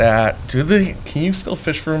things like that. Can you still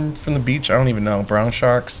fish from the beach? I don't even know. Brown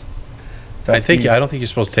sharks? Duskies? I don't think you're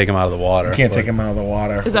supposed to take them out of the water. You can't take them out of the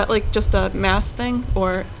water. Is that like just a mass thing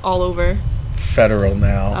or all over? Federal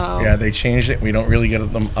now. Oh. Yeah, they changed it. We don't really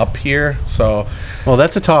get them up here. So, well,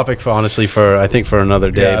 that's a topic for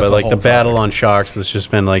another day. But like the battle on sharks, it's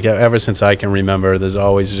just been like ever since I can remember. There's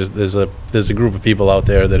always just there's a group of people out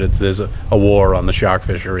there that there's a war on the shark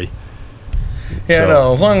fishery. Yeah,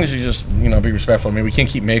 no. As long as you just be respectful. I mean, we can't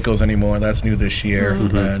keep makos anymore. That's new this year,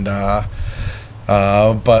 and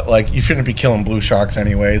but like you shouldn't be killing blue sharks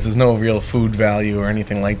anyways. There's no real food value or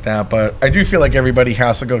anything like that. But I do feel like everybody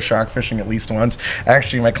has to go shark fishing at least once.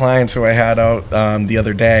 Actually, my clients who I had out the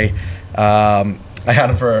other day, I had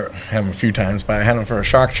them a few times, but I had them for a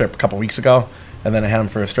shark trip a couple weeks ago. And then I had him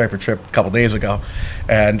for a striper trip a couple days ago.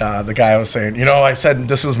 And the guy was saying, I said,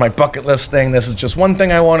 this is my bucket list thing. This is just one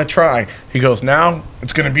thing I want to try. He goes, now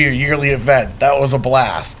it's going to be a yearly event. That was a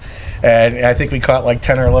blast. And I think we caught like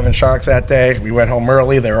 10 or 11 sharks that day. We went home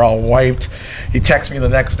early. They were all wiped. He texted me the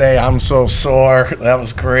next day, I'm so sore. That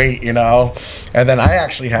was great, And then I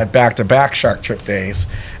actually had back-to-back shark trip days.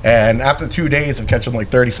 And after 2 days of catching like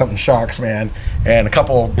 30-something sharks, man, and a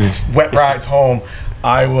couple wet rides home,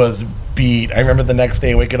 I was beat. I remember the next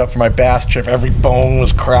day waking up for my bass trip, every bone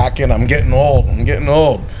was cracking. I'm getting old.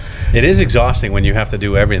 It is exhausting when you have to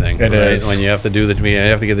do everything. It is. When you have to do you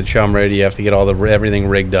have to get the chum ready, you have to get everything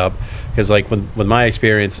rigged up. Because like with my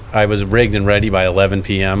experience, I was rigged and ready by 11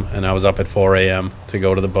 p.m. and I was up at 4 a.m. to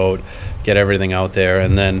go to the boat, get everything out there.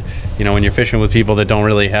 And then, when you're fishing with people that don't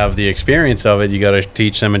really have the experience of it, you got to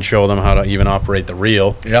teach them and show them how to even operate the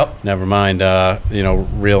reel. Yep. Never mind,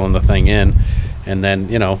 reeling the thing in. And then,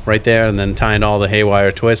 right there, and then tying all the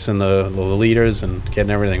haywire twists and the leaders and getting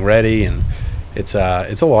everything ready. And it's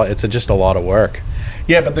a lot. It's just a lot of work.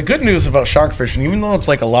 Yeah, but the good news about shark fishing, even though it's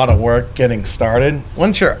like a lot of work getting started,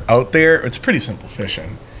 once you're out there, it's pretty simple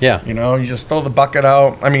fishing. Yeah. You just throw the bucket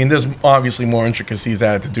out. I mean, there's obviously more intricacies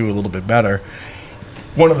added to do a little bit better.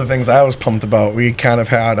 One of the things I was pumped about, we kind of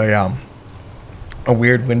had a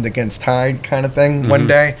weird wind against tide kind of thing one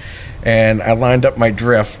day. And I lined up my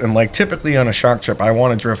drift, and like typically on a shark trip, I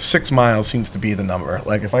want to drift 6 miles seems to be the number.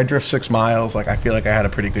 Like if I drift 6 miles, like I feel like I had a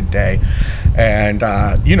pretty good day. And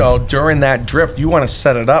during that drift, you want to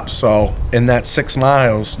set it up so in that 6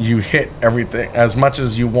 miles you hit everything as much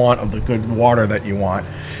as you want of the good water that you want.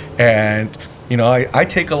 And I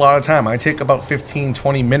take a lot of time. I take about 15,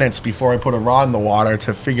 20 minutes before I put a rod in the water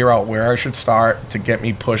to figure out where I should start to get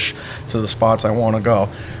me pushed to the spots I want to go.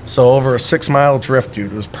 So over a 6 mile drift,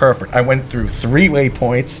 dude, it was perfect. I went through 3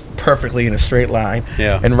 waypoints perfectly in a straight line.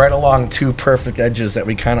 Yeah. And right along 2 perfect edges that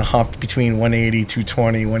we kind of hopped between 180,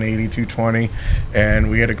 220, 180, 220. And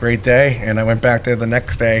we had a great day. And I went back there the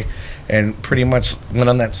next day and pretty much went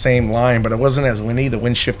on that same line, but it wasn't as windy. The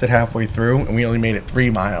wind shifted halfway through, and we only made it 3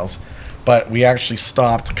 miles. but we actually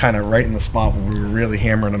stopped kind of right in the spot where we were really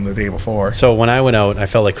hammering them the day before. So when I went out, I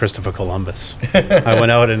felt like Christopher Columbus. I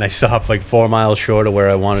went out and I stopped like 4 miles short of where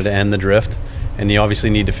I wanted to end the drift. And you obviously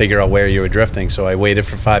need to figure out where you were drifting. So I waited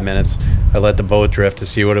for 5 minutes. I let the boat drift to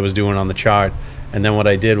see what it was doing on the chart. And then what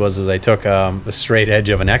I did was I took the straight edge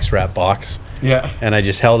of an X-Wrap box. Yeah. And I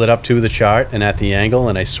just held it up to the chart and at the angle,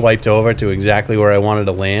 and I swiped over to exactly where I wanted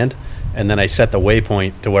to land. And then I set the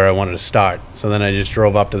waypoint to where I wanted to start. So then I just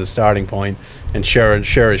drove up to the starting point, and sure as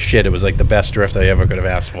shit, it was like the best drift I ever could have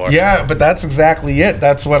asked for. Yeah, but that's exactly it.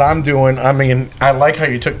 That's what I'm doing. I mean, I like how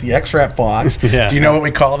you took the X-Wrap box. Yeah. Do you know what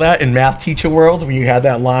we call that in math teacher world? When you had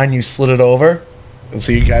that line, you slid it over.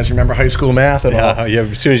 So you guys remember high school math at all? Yeah,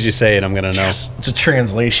 as soon as you say it, I'm going to know. It's a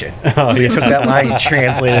translation. So you took that line, you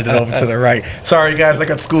translated it over to the right. Sorry, guys, I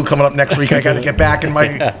got school coming up next week. I got to get back in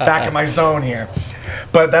my zone here.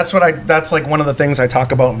 But that's like one of the things I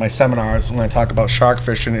talk about in my seminars when I talk about shark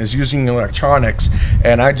fishing is using electronics.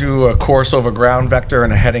 And I do a course over ground vector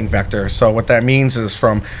and a heading vector. So what that means is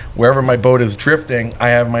from wherever my boat is drifting, I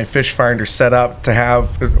have my fish finder set up to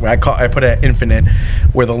have, I put it at infinite,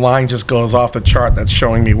 where the line just goes off the chart that's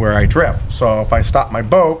showing me where I drift. So if I stop my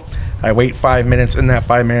boat, I wait 5 minutes. In that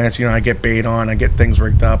 5 minutes, I get bait on, I get things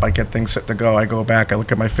rigged up, I get things set to go. I go back, I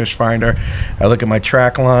look at my fish finder, I look at my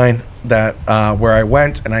track line that where I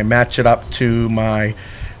went, and I match it up to my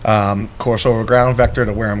course over ground vector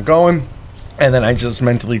to where I'm going. And then I just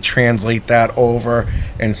mentally translate that over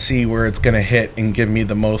and see where it's going to hit and give me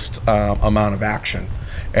the most amount of action.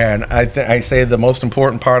 And I say the most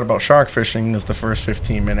important part about shark fishing is the first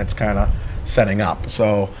 15 minutes kind of setting up.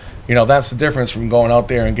 So, that's the difference from going out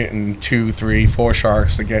there and getting 2, 3, 4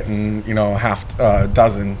 sharks to getting, half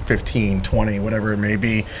dozen, 15, 20, whatever it may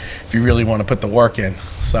be, if you really want to put the work in.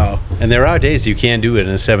 So. And there are days you can do it in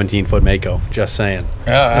a 17-foot Mako, just saying.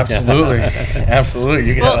 Yeah, absolutely. Absolutely.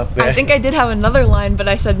 You get out there. I think I did have another line, but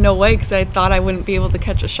I said no way because I thought I wouldn't be able to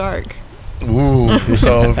catch a shark. Ooh,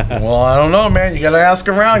 so, well, I don't know, man. You got to ask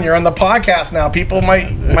around. You're on the podcast now. People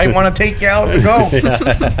might want to take you out to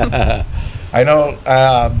go. I know,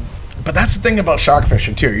 but that's the thing about shark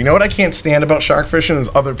fishing, too. You know what I can't stand about shark fishing is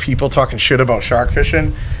other people talking shit about shark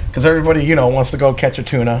fishing, because everybody, wants to go catch a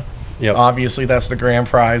tuna. Yep. Obviously, that's the grand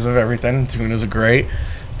prize of everything. Tunas are great.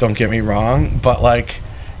 Don't get me wrong. But,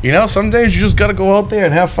 some days you just got to go out there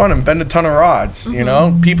and have fun and bend a ton of rods,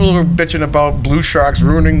 People are bitching about blue sharks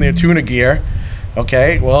ruining their tuna gear.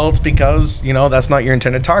 Okay, well, it's because, that's not your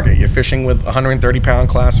intended target. You're fishing with 130-pound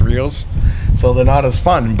class reels, so they're not as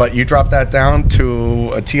fun. But you drop that down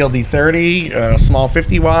to a TLD 30, a small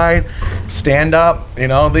 50 wide, stand up,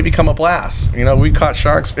 they become a blast. We caught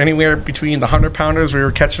sharks anywhere between the 100-pounders we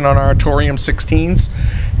were catching on our Torium 16s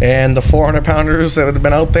and the 400-pounders that have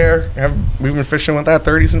been out there. We've been fishing with that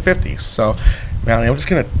 30s and 50s. So, man, I'm just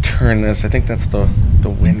going to turn this. I think that's the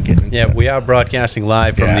wind getting into it. We are broadcasting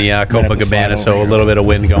live from the Copacabana, so a little bit of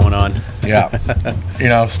wind going on.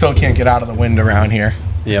 Yeah. Still can't get out of the wind around here.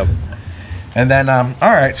 Yep. And then, all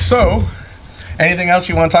right, so anything else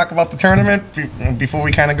you want to talk about the tournament before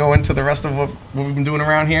we kind of go into the rest of what we've been doing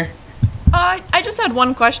around here? I just had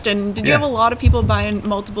one question. Did you have a lot of people buying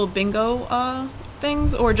multiple bingo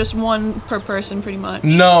things, or just one per person pretty much?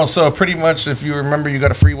 No, so pretty much if you remember, you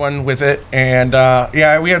got a free one with it. And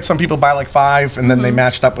we had some people buy 5, and then they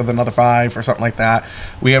matched up with another 5 or something like that.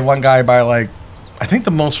 We had one guy buy I think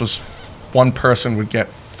the most was one person would get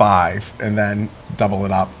 5 and then double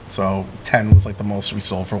it up. So 10 was the most we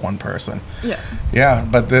sold for one person. Yeah,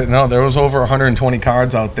 but there was over 120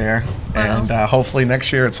 cards out there. Wow. And hopefully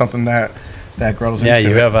next year it's something that grows into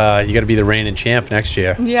you got to be the reigning champ next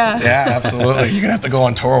year. Yeah, absolutely. You're gonna have to go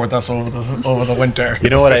on tour with us over the winter.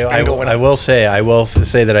 You know what I will say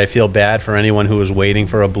that I feel bad for anyone who is waiting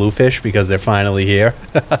for a bluefish because they're finally here.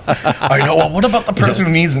 I know. Well, what about the person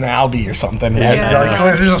who needs an albie or something?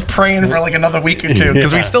 They're just praying for another week or two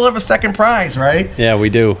because we still have a second prize, right? Yeah,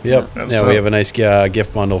 we do. Yep. Yeah, we have a nice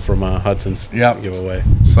gift bundle from Hudson's to give away.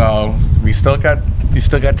 So we still got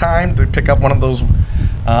time to pick up one of those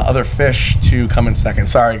other fish to come in second.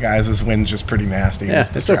 Sorry, guys, this wind's just pretty nasty. Yeah, it's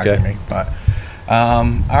distracting okay. me. But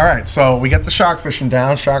all right, so we got the shark fishing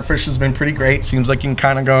down. Shark fish has been pretty great. Seems like you can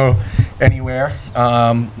kind of go anywhere.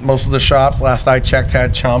 Most of the shops, last I checked,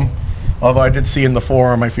 had chum. Although I did see in the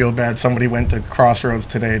forum, I feel bad, somebody went to Crossroads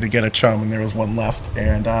today to get a chum, and there was one left.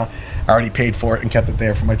 And I already paid for it and kept it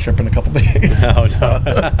there for my trip in a couple days. Oh, no.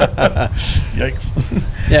 Yikes.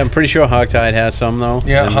 Yeah, I'm pretty sure Hogtide has some, though.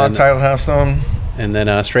 Yeah, Hogtide will have some. And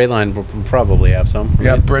then Straight Line will probably have some. Right?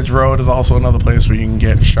 Yeah, Bridge Road is also another place where you can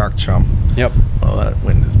get shark chum. Yep. Well, that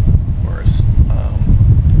wind is worse.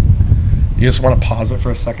 You just want to pause it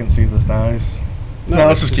for a second, see if this dies. No,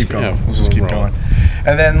 let's just keep going. Let's just keep going.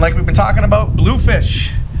 And then, like we've been talking about,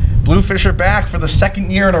 bluefish. Bluefish are back for the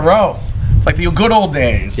second year in a row. It's like the good old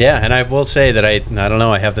days. Yeah, and I will say that I don't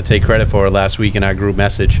know, I have to take credit for it. Last week in our group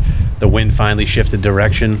message, the wind finally shifted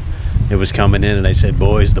direction. It was coming in, and I said,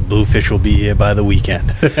 boys, the bluefish will be here by the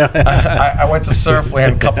weekend. I went to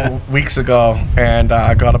Surfland a couple of weeks ago, and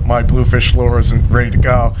I got up my bluefish lures and ready to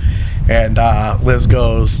go. And Liz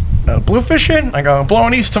goes, bluefish in? I go,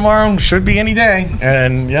 blowing east tomorrow, should be any day.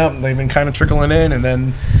 And yeah, they've been kind of trickling in, and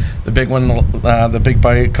then the big one, the big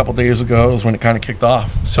bite a couple days ago is when it kind of kicked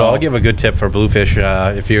off. So I'll give a good tip for bluefish.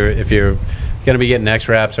 If you're going to be getting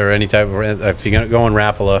X-Wraps or any type of, if you're going to go in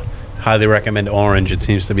Rapala, highly recommend orange. It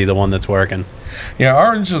seems to be the one that's working. Yeah,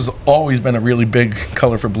 orange has always been a really big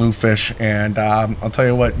color for bluefish. And I'll tell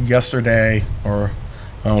you what, yesterday or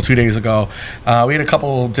 2 days ago, we had a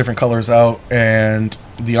couple different colors out, and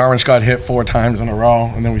the orange got hit 4 times in a row,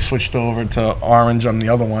 and then we switched over to orange on the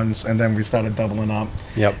other ones, and then we started doubling up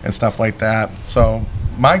and stuff like that. So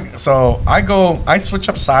I switch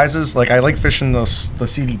up sizes. Like I like fishing the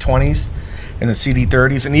CD20s and the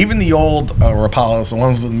CD30s, and even the old Rapalas, the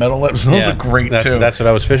ones with metal lips. Those are great too. That's what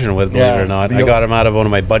I was fishing with, believe it or not. I got them out of one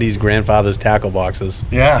of my buddy's grandfather's tackle boxes.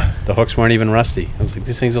 Yeah. The hooks weren't even rusty. I was like,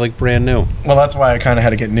 these things are like brand new. Well, that's why I kind of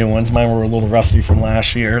had to get new ones. Mine were a little rusty from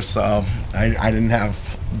last year, so I didn't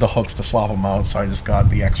have the hooks to swap them out, so I just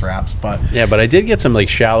got the X-Wraps. But I did get some like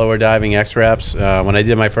shallower diving X-Wraps. When I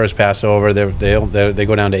did my first Passover, they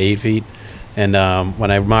go down to 8 feet, and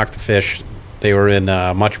when I marked the fish, they were in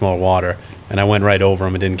much more water. And I went right over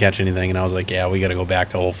them and didn't catch anything. And I was like, yeah, we got to go back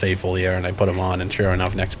to Old Faithful here. And I put them on, and sure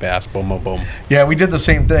enough, next pass, boom, boom, boom. Yeah, we did the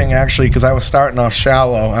same thing, actually, because I was starting off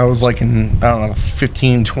shallow. I was like in,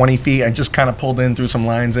 15, 20 feet. I just kind of pulled in, threw some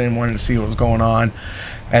lines in, wanted to see what was going on.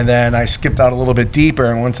 And then I skipped out a little bit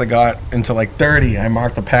deeper. And once I got into like 30, I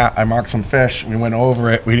marked some fish. We went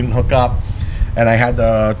over it. We didn't hook up. And I had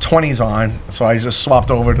the 20s on, so I just swapped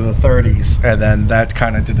over to the 30s, and then that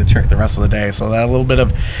kind of did the trick the rest of the day. So that a little bit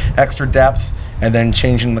of extra depth, and then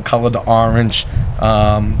changing the color to orange.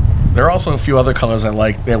 There are also a few other colors I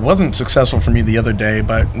like. It wasn't successful for me the other day,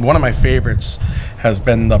 but one of my favorites has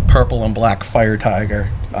been the purple and black Fire Tiger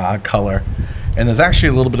color. And there's actually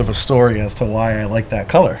a little bit of a story as to why I like that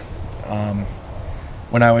color.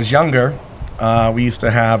 When I was younger, we used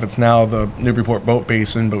to have, it's now the Newburyport Boat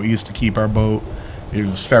Basin, but we used to keep our boat, it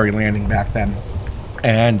was ferry landing back then.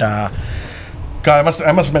 And God, I must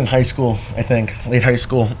have been in high school, I think, late high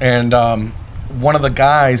school. And one of the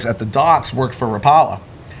guys at the docks worked for Rapala,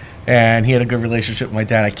 and he had a good relationship with my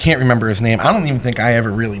dad. I can't remember his name. I don't even think I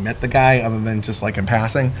ever really met the guy other than just like in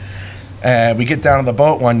passing. We get down to the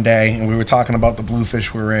boat one day, and we were talking about the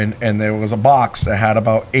bluefish we were in, and there was a box that had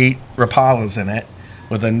about 8 Rapalas in it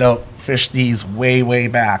with a note, fish these way, way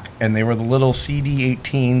back. And they were the little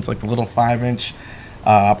CD18s, like the little 5-inch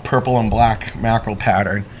purple and black mackerel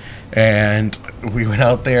pattern. And we went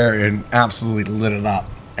out there and absolutely lit it up.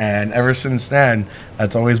 And ever since then,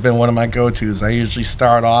 that's always been one of my go-tos. I usually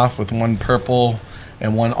start off with one purple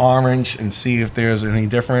and one orange and see if there's any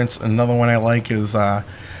difference. Another one I like is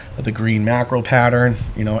the green mackerel pattern.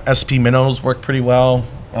 SP minnows work pretty well,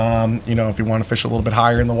 if you want to fish a little bit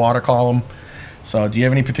higher in the water column. So do you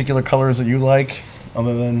have any particular colors that you like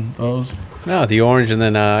other than those? No, the orange, and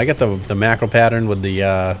then I got the mackerel pattern with the,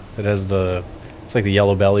 it has it's like the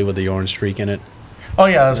yellow belly with the orange streak in it. Oh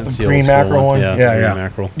yeah, that's the green mackerel one. Yeah. Green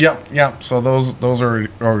mackerel. Yep. So those are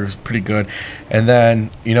pretty good. And then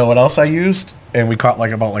you know what else I used? And we caught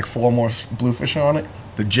about 4 more bluefish on it.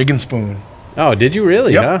 The jig and spoon. Oh, did you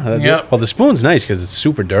really? Yep. Huh? Yep. Well, the spoon's nice because it's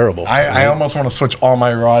super durable. I almost want to switch all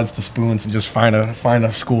my rods to spoons and just find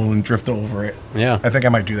a school and drift over it. Yeah. I think I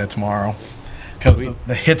might do that tomorrow because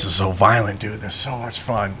the hits are so violent, dude. They're so much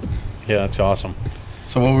fun. Yeah, that's awesome.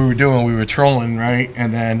 So what we were doing, we were trolling, right?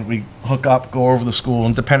 And then we hook up, go over the school,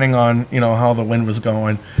 and depending on, how the wind was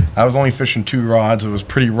going, I was only fishing 2 rods. It was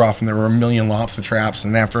pretty rough, and there were a million lobster traps.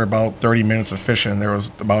 And after about 30 minutes of fishing, there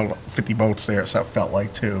was about 50 boats there, so it felt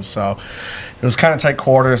like 2. So it was kind of tight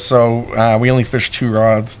quarters, so we only fished 2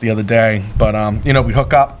 rods the other day. But, we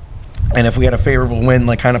hook up, and if we had a favorable wind,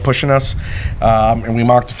 kind of pushing us, and we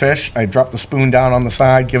marked the fish, I drop the spoon down on the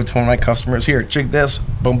side, give it to one of my customers. Here, jig this,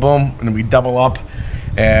 boom, boom, and then we double up.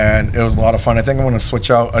 And it was a lot of fun. I think I'm going to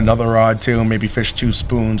switch out another rod too, maybe fish 2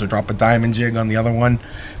 spoons or drop a diamond jig on the other one.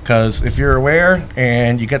 Because if you're aware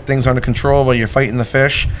and you get things under control while you're fighting the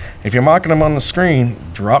fish, if you're marking them on the screen,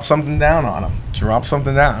 drop something down on them. Drop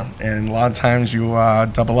something down. And a lot of times you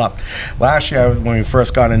double up. Last year when we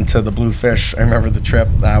first got into the bluefish, I remember the trip,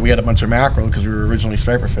 we had a bunch of mackerel because we were originally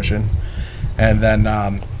striper fishing. And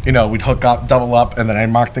then, we'd hook up, double up, and then I'd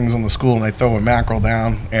mark things on the school, and I'd throw a mackerel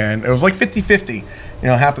down. And it was like 50-50.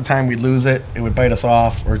 Half the time we'd lose it, it would bite us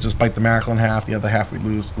off, or just bite the mackerel in half. The other half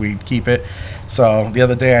we'd keep it. So the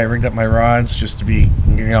other day I rigged up my rods just to be,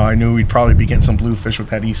 I knew we'd probably be getting some bluefish with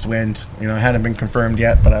that east wind. It hadn't been confirmed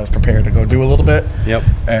yet, but I was prepared to go do a little bit. Yep.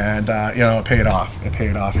 And, it paid off. It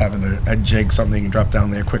paid off having a jig something and drop down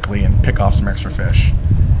there quickly and pick off some extra fish.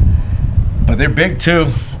 But they're big too.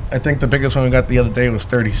 I think the biggest one we got the other day was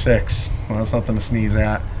 36. Well, that's nothing to sneeze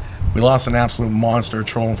at. We lost an absolute monster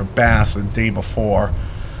trolling for bass the day before.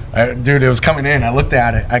 Dude, it was coming in. I looked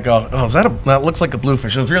at it. I go, oh, that looks like a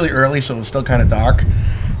bluefish. It was really early, so it was still kind of dark.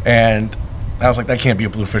 And I was like, that can't be a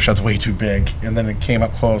bluefish. That's way too big. And then it came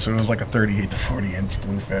up close. It was like a 38 to 40 inch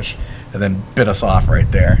bluefish. And then bit us off right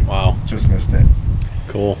there. Wow. Just missed it.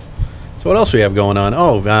 Cool. So what else we have going on?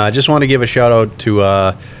 I just want to give a shout out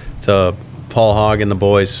to Paul Hogg and the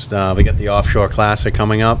boys. We got the Offshore Classic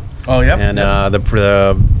coming up. Oh, yep. And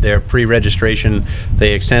their pre-registration,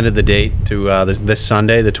 they extended the date to this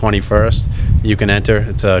Sunday, the 21st. You can enter.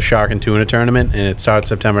 It's a shark and tuna tournament, and it starts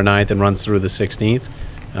September 9th and runs through the 16th.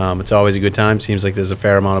 It's always a good time. Seems like there's a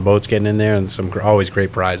fair amount of boats getting in there, and some always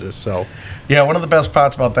great prizes. So, yeah, one of the best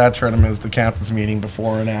parts about that tournament is the captain's meeting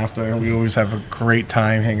before and after. We always have a great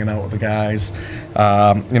time hanging out with the guys.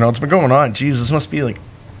 It's been going on. Geez, this must be like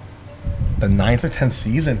the 9th or 10th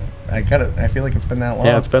season. I feel like it's been that long.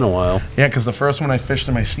 Yeah, it's been a while. Yeah, because the first one I fished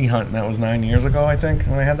in my sea hunt, and that was 9 years ago, I think,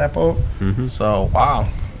 when I had that boat. Mm-hmm. So, wow,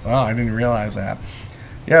 I didn't realize that.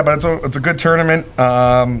 Yeah, but it's a good tournament.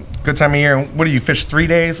 Good time of year. What do you fish 3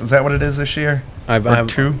 days? Is that what it is this year? Or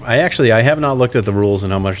 2? I have not looked at the rules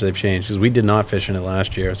and how much they've changed, because we did not fish in it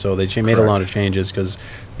last year. So they made a lot of changes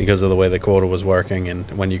because of the way the quota was working and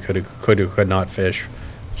when you could not fish.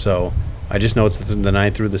 So I just know it's the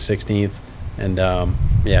 9th through the 16th. And,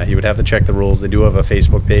 you would have to check the rules. They do have a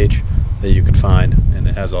Facebook page that you can find, and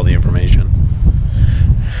it has all the information.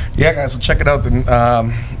 Yeah, guys, so check it out.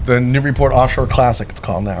 The Newburyport Offshore Classic, it's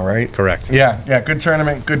called now, right? Correct. Yeah, good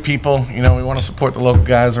tournament, good people. We want to support the local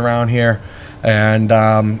guys around here. And,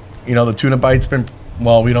 the tuna bite's been,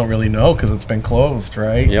 we don't really know because it's been closed,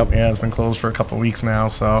 right? Yep. Yeah, it's been closed for a couple of weeks now,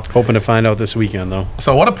 so. Hoping to find out this weekend, though.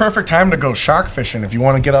 So what a perfect time to go shark fishing if you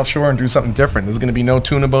want to get offshore and do something different. There's going to be no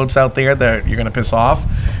tuna boats out there that you're going to piss off,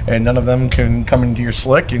 and none of them can come into your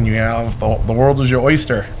slick, and you have the world is your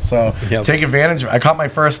oyster. So Take advantage of it. I caught my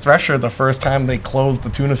first thresher the first time they closed the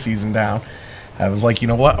tuna season down. I was like, you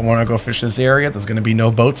know what? I want to go fish this area. There's going to be no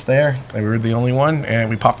boats there. We were the only one, and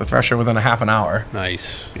we popped the thresher within a half an hour.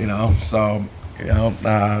 Nice. So...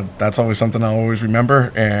 that's always something I'll always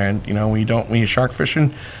remember. And, when you're shark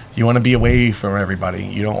fishing, you want to be away from everybody.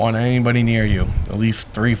 You don't want anybody near you, at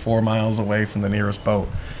least 3-4 miles away from the nearest boat.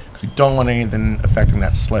 Because you don't want anything affecting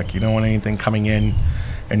that slick. You don't want anything coming in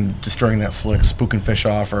and destroying that slick, spooking fish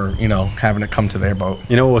off, or, having it come to their boat.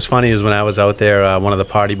 What was funny is when I was out there, one of the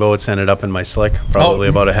party boats ended up in my slick, probably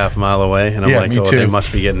about a half mile away. And I'm like, me too. they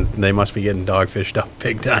must be getting dogfished up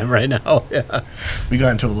big time right now. Yeah. We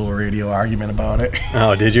got into a little radio argument about it.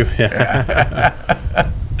 Oh, did you? Yeah.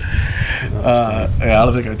 I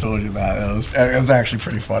don't think I told you that. It was actually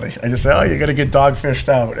pretty funny. I just said, "Oh, you're gonna get dog fished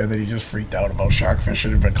out," and then he just freaked out about shark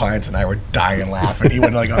fishing. But clients and I were dying laughing. He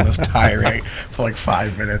went on this tirade for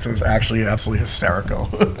 5 minutes. It was actually absolutely hysterical.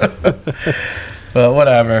 But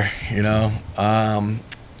whatever,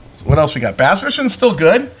 So what else we got? Bass fishing's still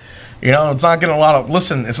good. It's not getting a lot of...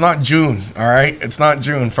 Listen, it's not June, all right? It's not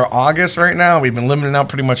June. For August right now, we've been limiting out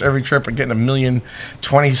pretty much every trip and getting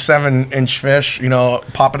 1,027-inch fish,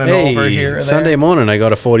 popping it over here or Sunday there. morning, I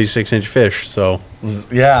got a 46-inch fish, so...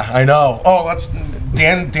 Yeah, I know. Oh,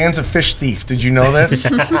 Dan's a fish thief. Did you know this?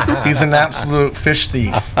 He's an absolute fish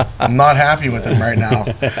thief. I'm not happy with him right now.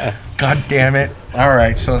 God damn it. All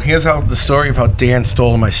right, so here's the story of how Dan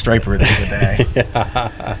stole my striper the other day.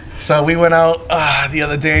 Yeah. So we went out the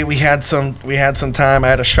other day. We had some time. I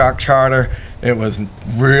had a shark charter. It was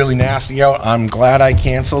really nasty out. I'm glad I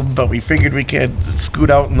canceled, but we figured we could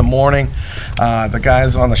scoot out in the morning. The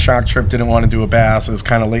guys on the shark trip didn't want to do a bass. It was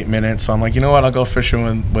kind of late minute, so I'm like, you know what? I'll go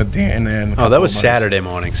fishing with Dan and. Oh, that was Saturday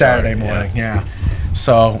morning. Saturday morning, yeah.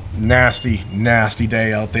 So nasty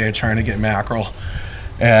day out there trying to get mackerel.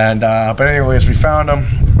 And but anyways, we found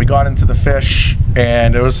them. We got into the fish,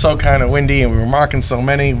 and it was so kind of windy, and we were marking so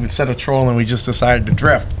many. Instead of trolling, we just decided to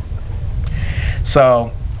drift.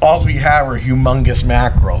 So all we had were humongous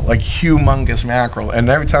mackerel. And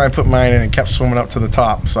every time I put mine in, it kept swimming up to the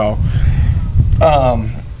top. So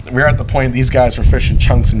we were at the point these guys were fishing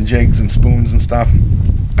chunks and jigs and spoons and stuff.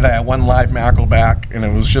 And I had one live mackerel back, and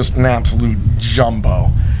it was just an absolute jumbo.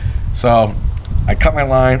 So I cut my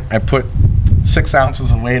line. I put 6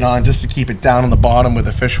 ounces of weight on just to keep it down on the bottom where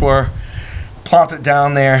the fish were. Plopped it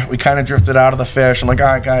down there. We kind of drifted out of the fish. I'm like, all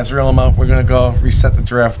right, guys, reel them up. We're going to go reset the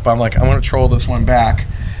drift. But I'm like, I'm going to troll this one back.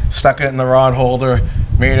 Stuck it in the rod holder.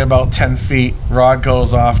 Made it about 10 feet. Rod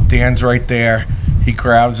goes off. Dan's right there. He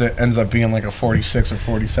grabs it. Ends up being like a 46 or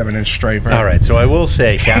 47-inch striper. All right, so I will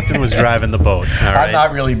say, Captain was driving the boat. All right? I'm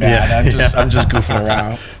not really bad. Yeah. I'm just goofing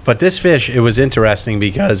around. But this fish, it was interesting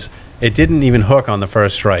because it didn't even hook on the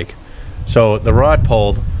first strike. So the rod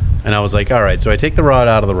pulled, and I was like, all right. So I take the rod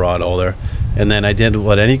out of the rod holder. And then I did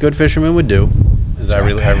what any good fisherman would do, is I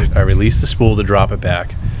released the spool to drop it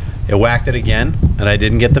back. It whacked it again, and I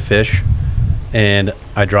didn't get the fish. And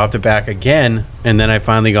I dropped it back again, and then I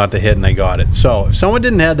finally got the hit, and I got it. So if someone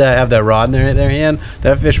didn't have that rod in their hand,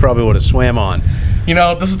 that fish probably would have swam on. You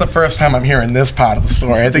know, this is the first time I'm hearing this part of the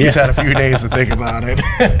story. I think he's had a few days to think about it.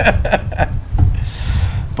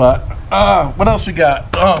 But what else we got?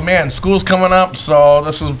 Oh man, school's coming up, so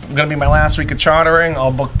this is gonna be my last week of chartering,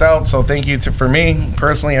 all booked out. So thank you for me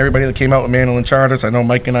personally, everybody that came out with Mandolin Charters. I know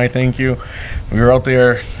Mike and I thank you. We were out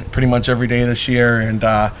there pretty much every day this year, and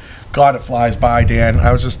God, it flies by, Dan.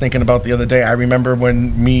 I was just thinking about the other day. I remember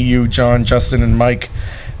when me, you, John, Justin, and Mike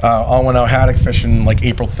all went out haddock fishing like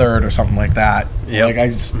April 3rd or something like that. Yep. Like I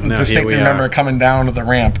distinctly remember coming down to the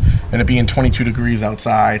ramp and it being 22 degrees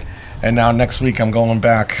outside. And now next week I'm going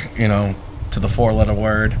back, to the 4-letter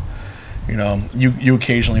word. You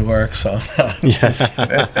occasionally work, so. Yes.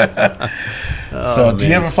 So, do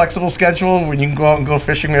you have a flexible schedule when you can go out and go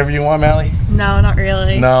fishing whenever you want, Mally? No, not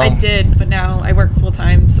really. No. I did, but now I work full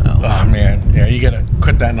time, so. Oh man, yeah, you gotta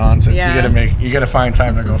quit that nonsense. Yeah. You gotta find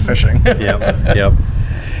time to go fishing. Yep.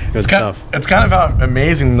 Good stuff. It's kind of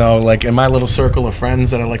amazing though, like in my little circle of friends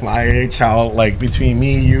that are like my age, how like between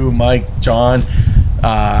me, you, Mike, John.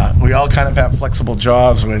 We all kind of have flexible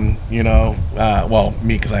jobs when, well,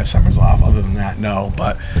 me because I have summers off. Other than that, no.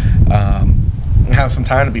 But have some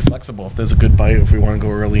time to be flexible. If there's a good bite, if we want to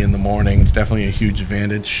go early in the morning, it's definitely a huge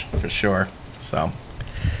advantage for sure. So,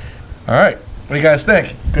 all right. What do you guys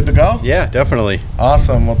think? Good to go? Yeah, definitely.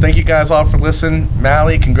 Awesome. Well, thank you guys all for listening.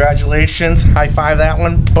 Mally, congratulations. High five that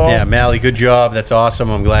one. Boom. Yeah, Mally, good job. That's awesome.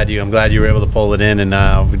 I'm glad you were able to pull it in.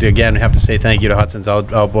 And we again have to say thank you to Hudson's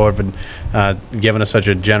Outboard for giving us such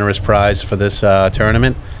a generous prize for this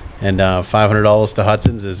tournament. And $500 to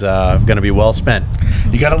Hudson's is going to be well spent.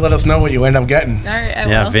 You got to let us know what you end up getting. All right, I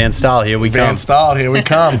Yeah, will. Van Stahl, here we come. Van Stahl, here we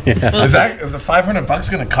come. We'll Is the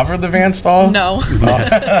 $500 going to cover the Van Stahl? No.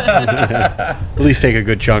 At least take a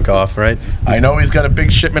good chunk off, right? I know he's got a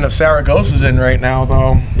big shipment of Saragosas in right now,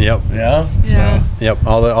 though. Yep. Yeah. Yeah. So. Yep.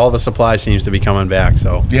 All the supply seems to be coming back.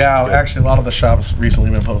 So. Yeah, actually, a lot of the shops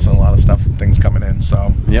recently been posting a lot of stuff and things coming in.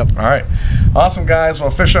 So. Yep. All right. Awesome, guys.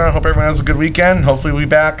 Well, fish on. Hope everyone has a good weekend. Hopefully, we'll be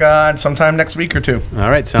back sometime next week or two. All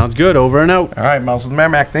right. Sounds good. Over and out. All right, Mouse of the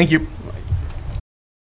Merrimack. Thank you.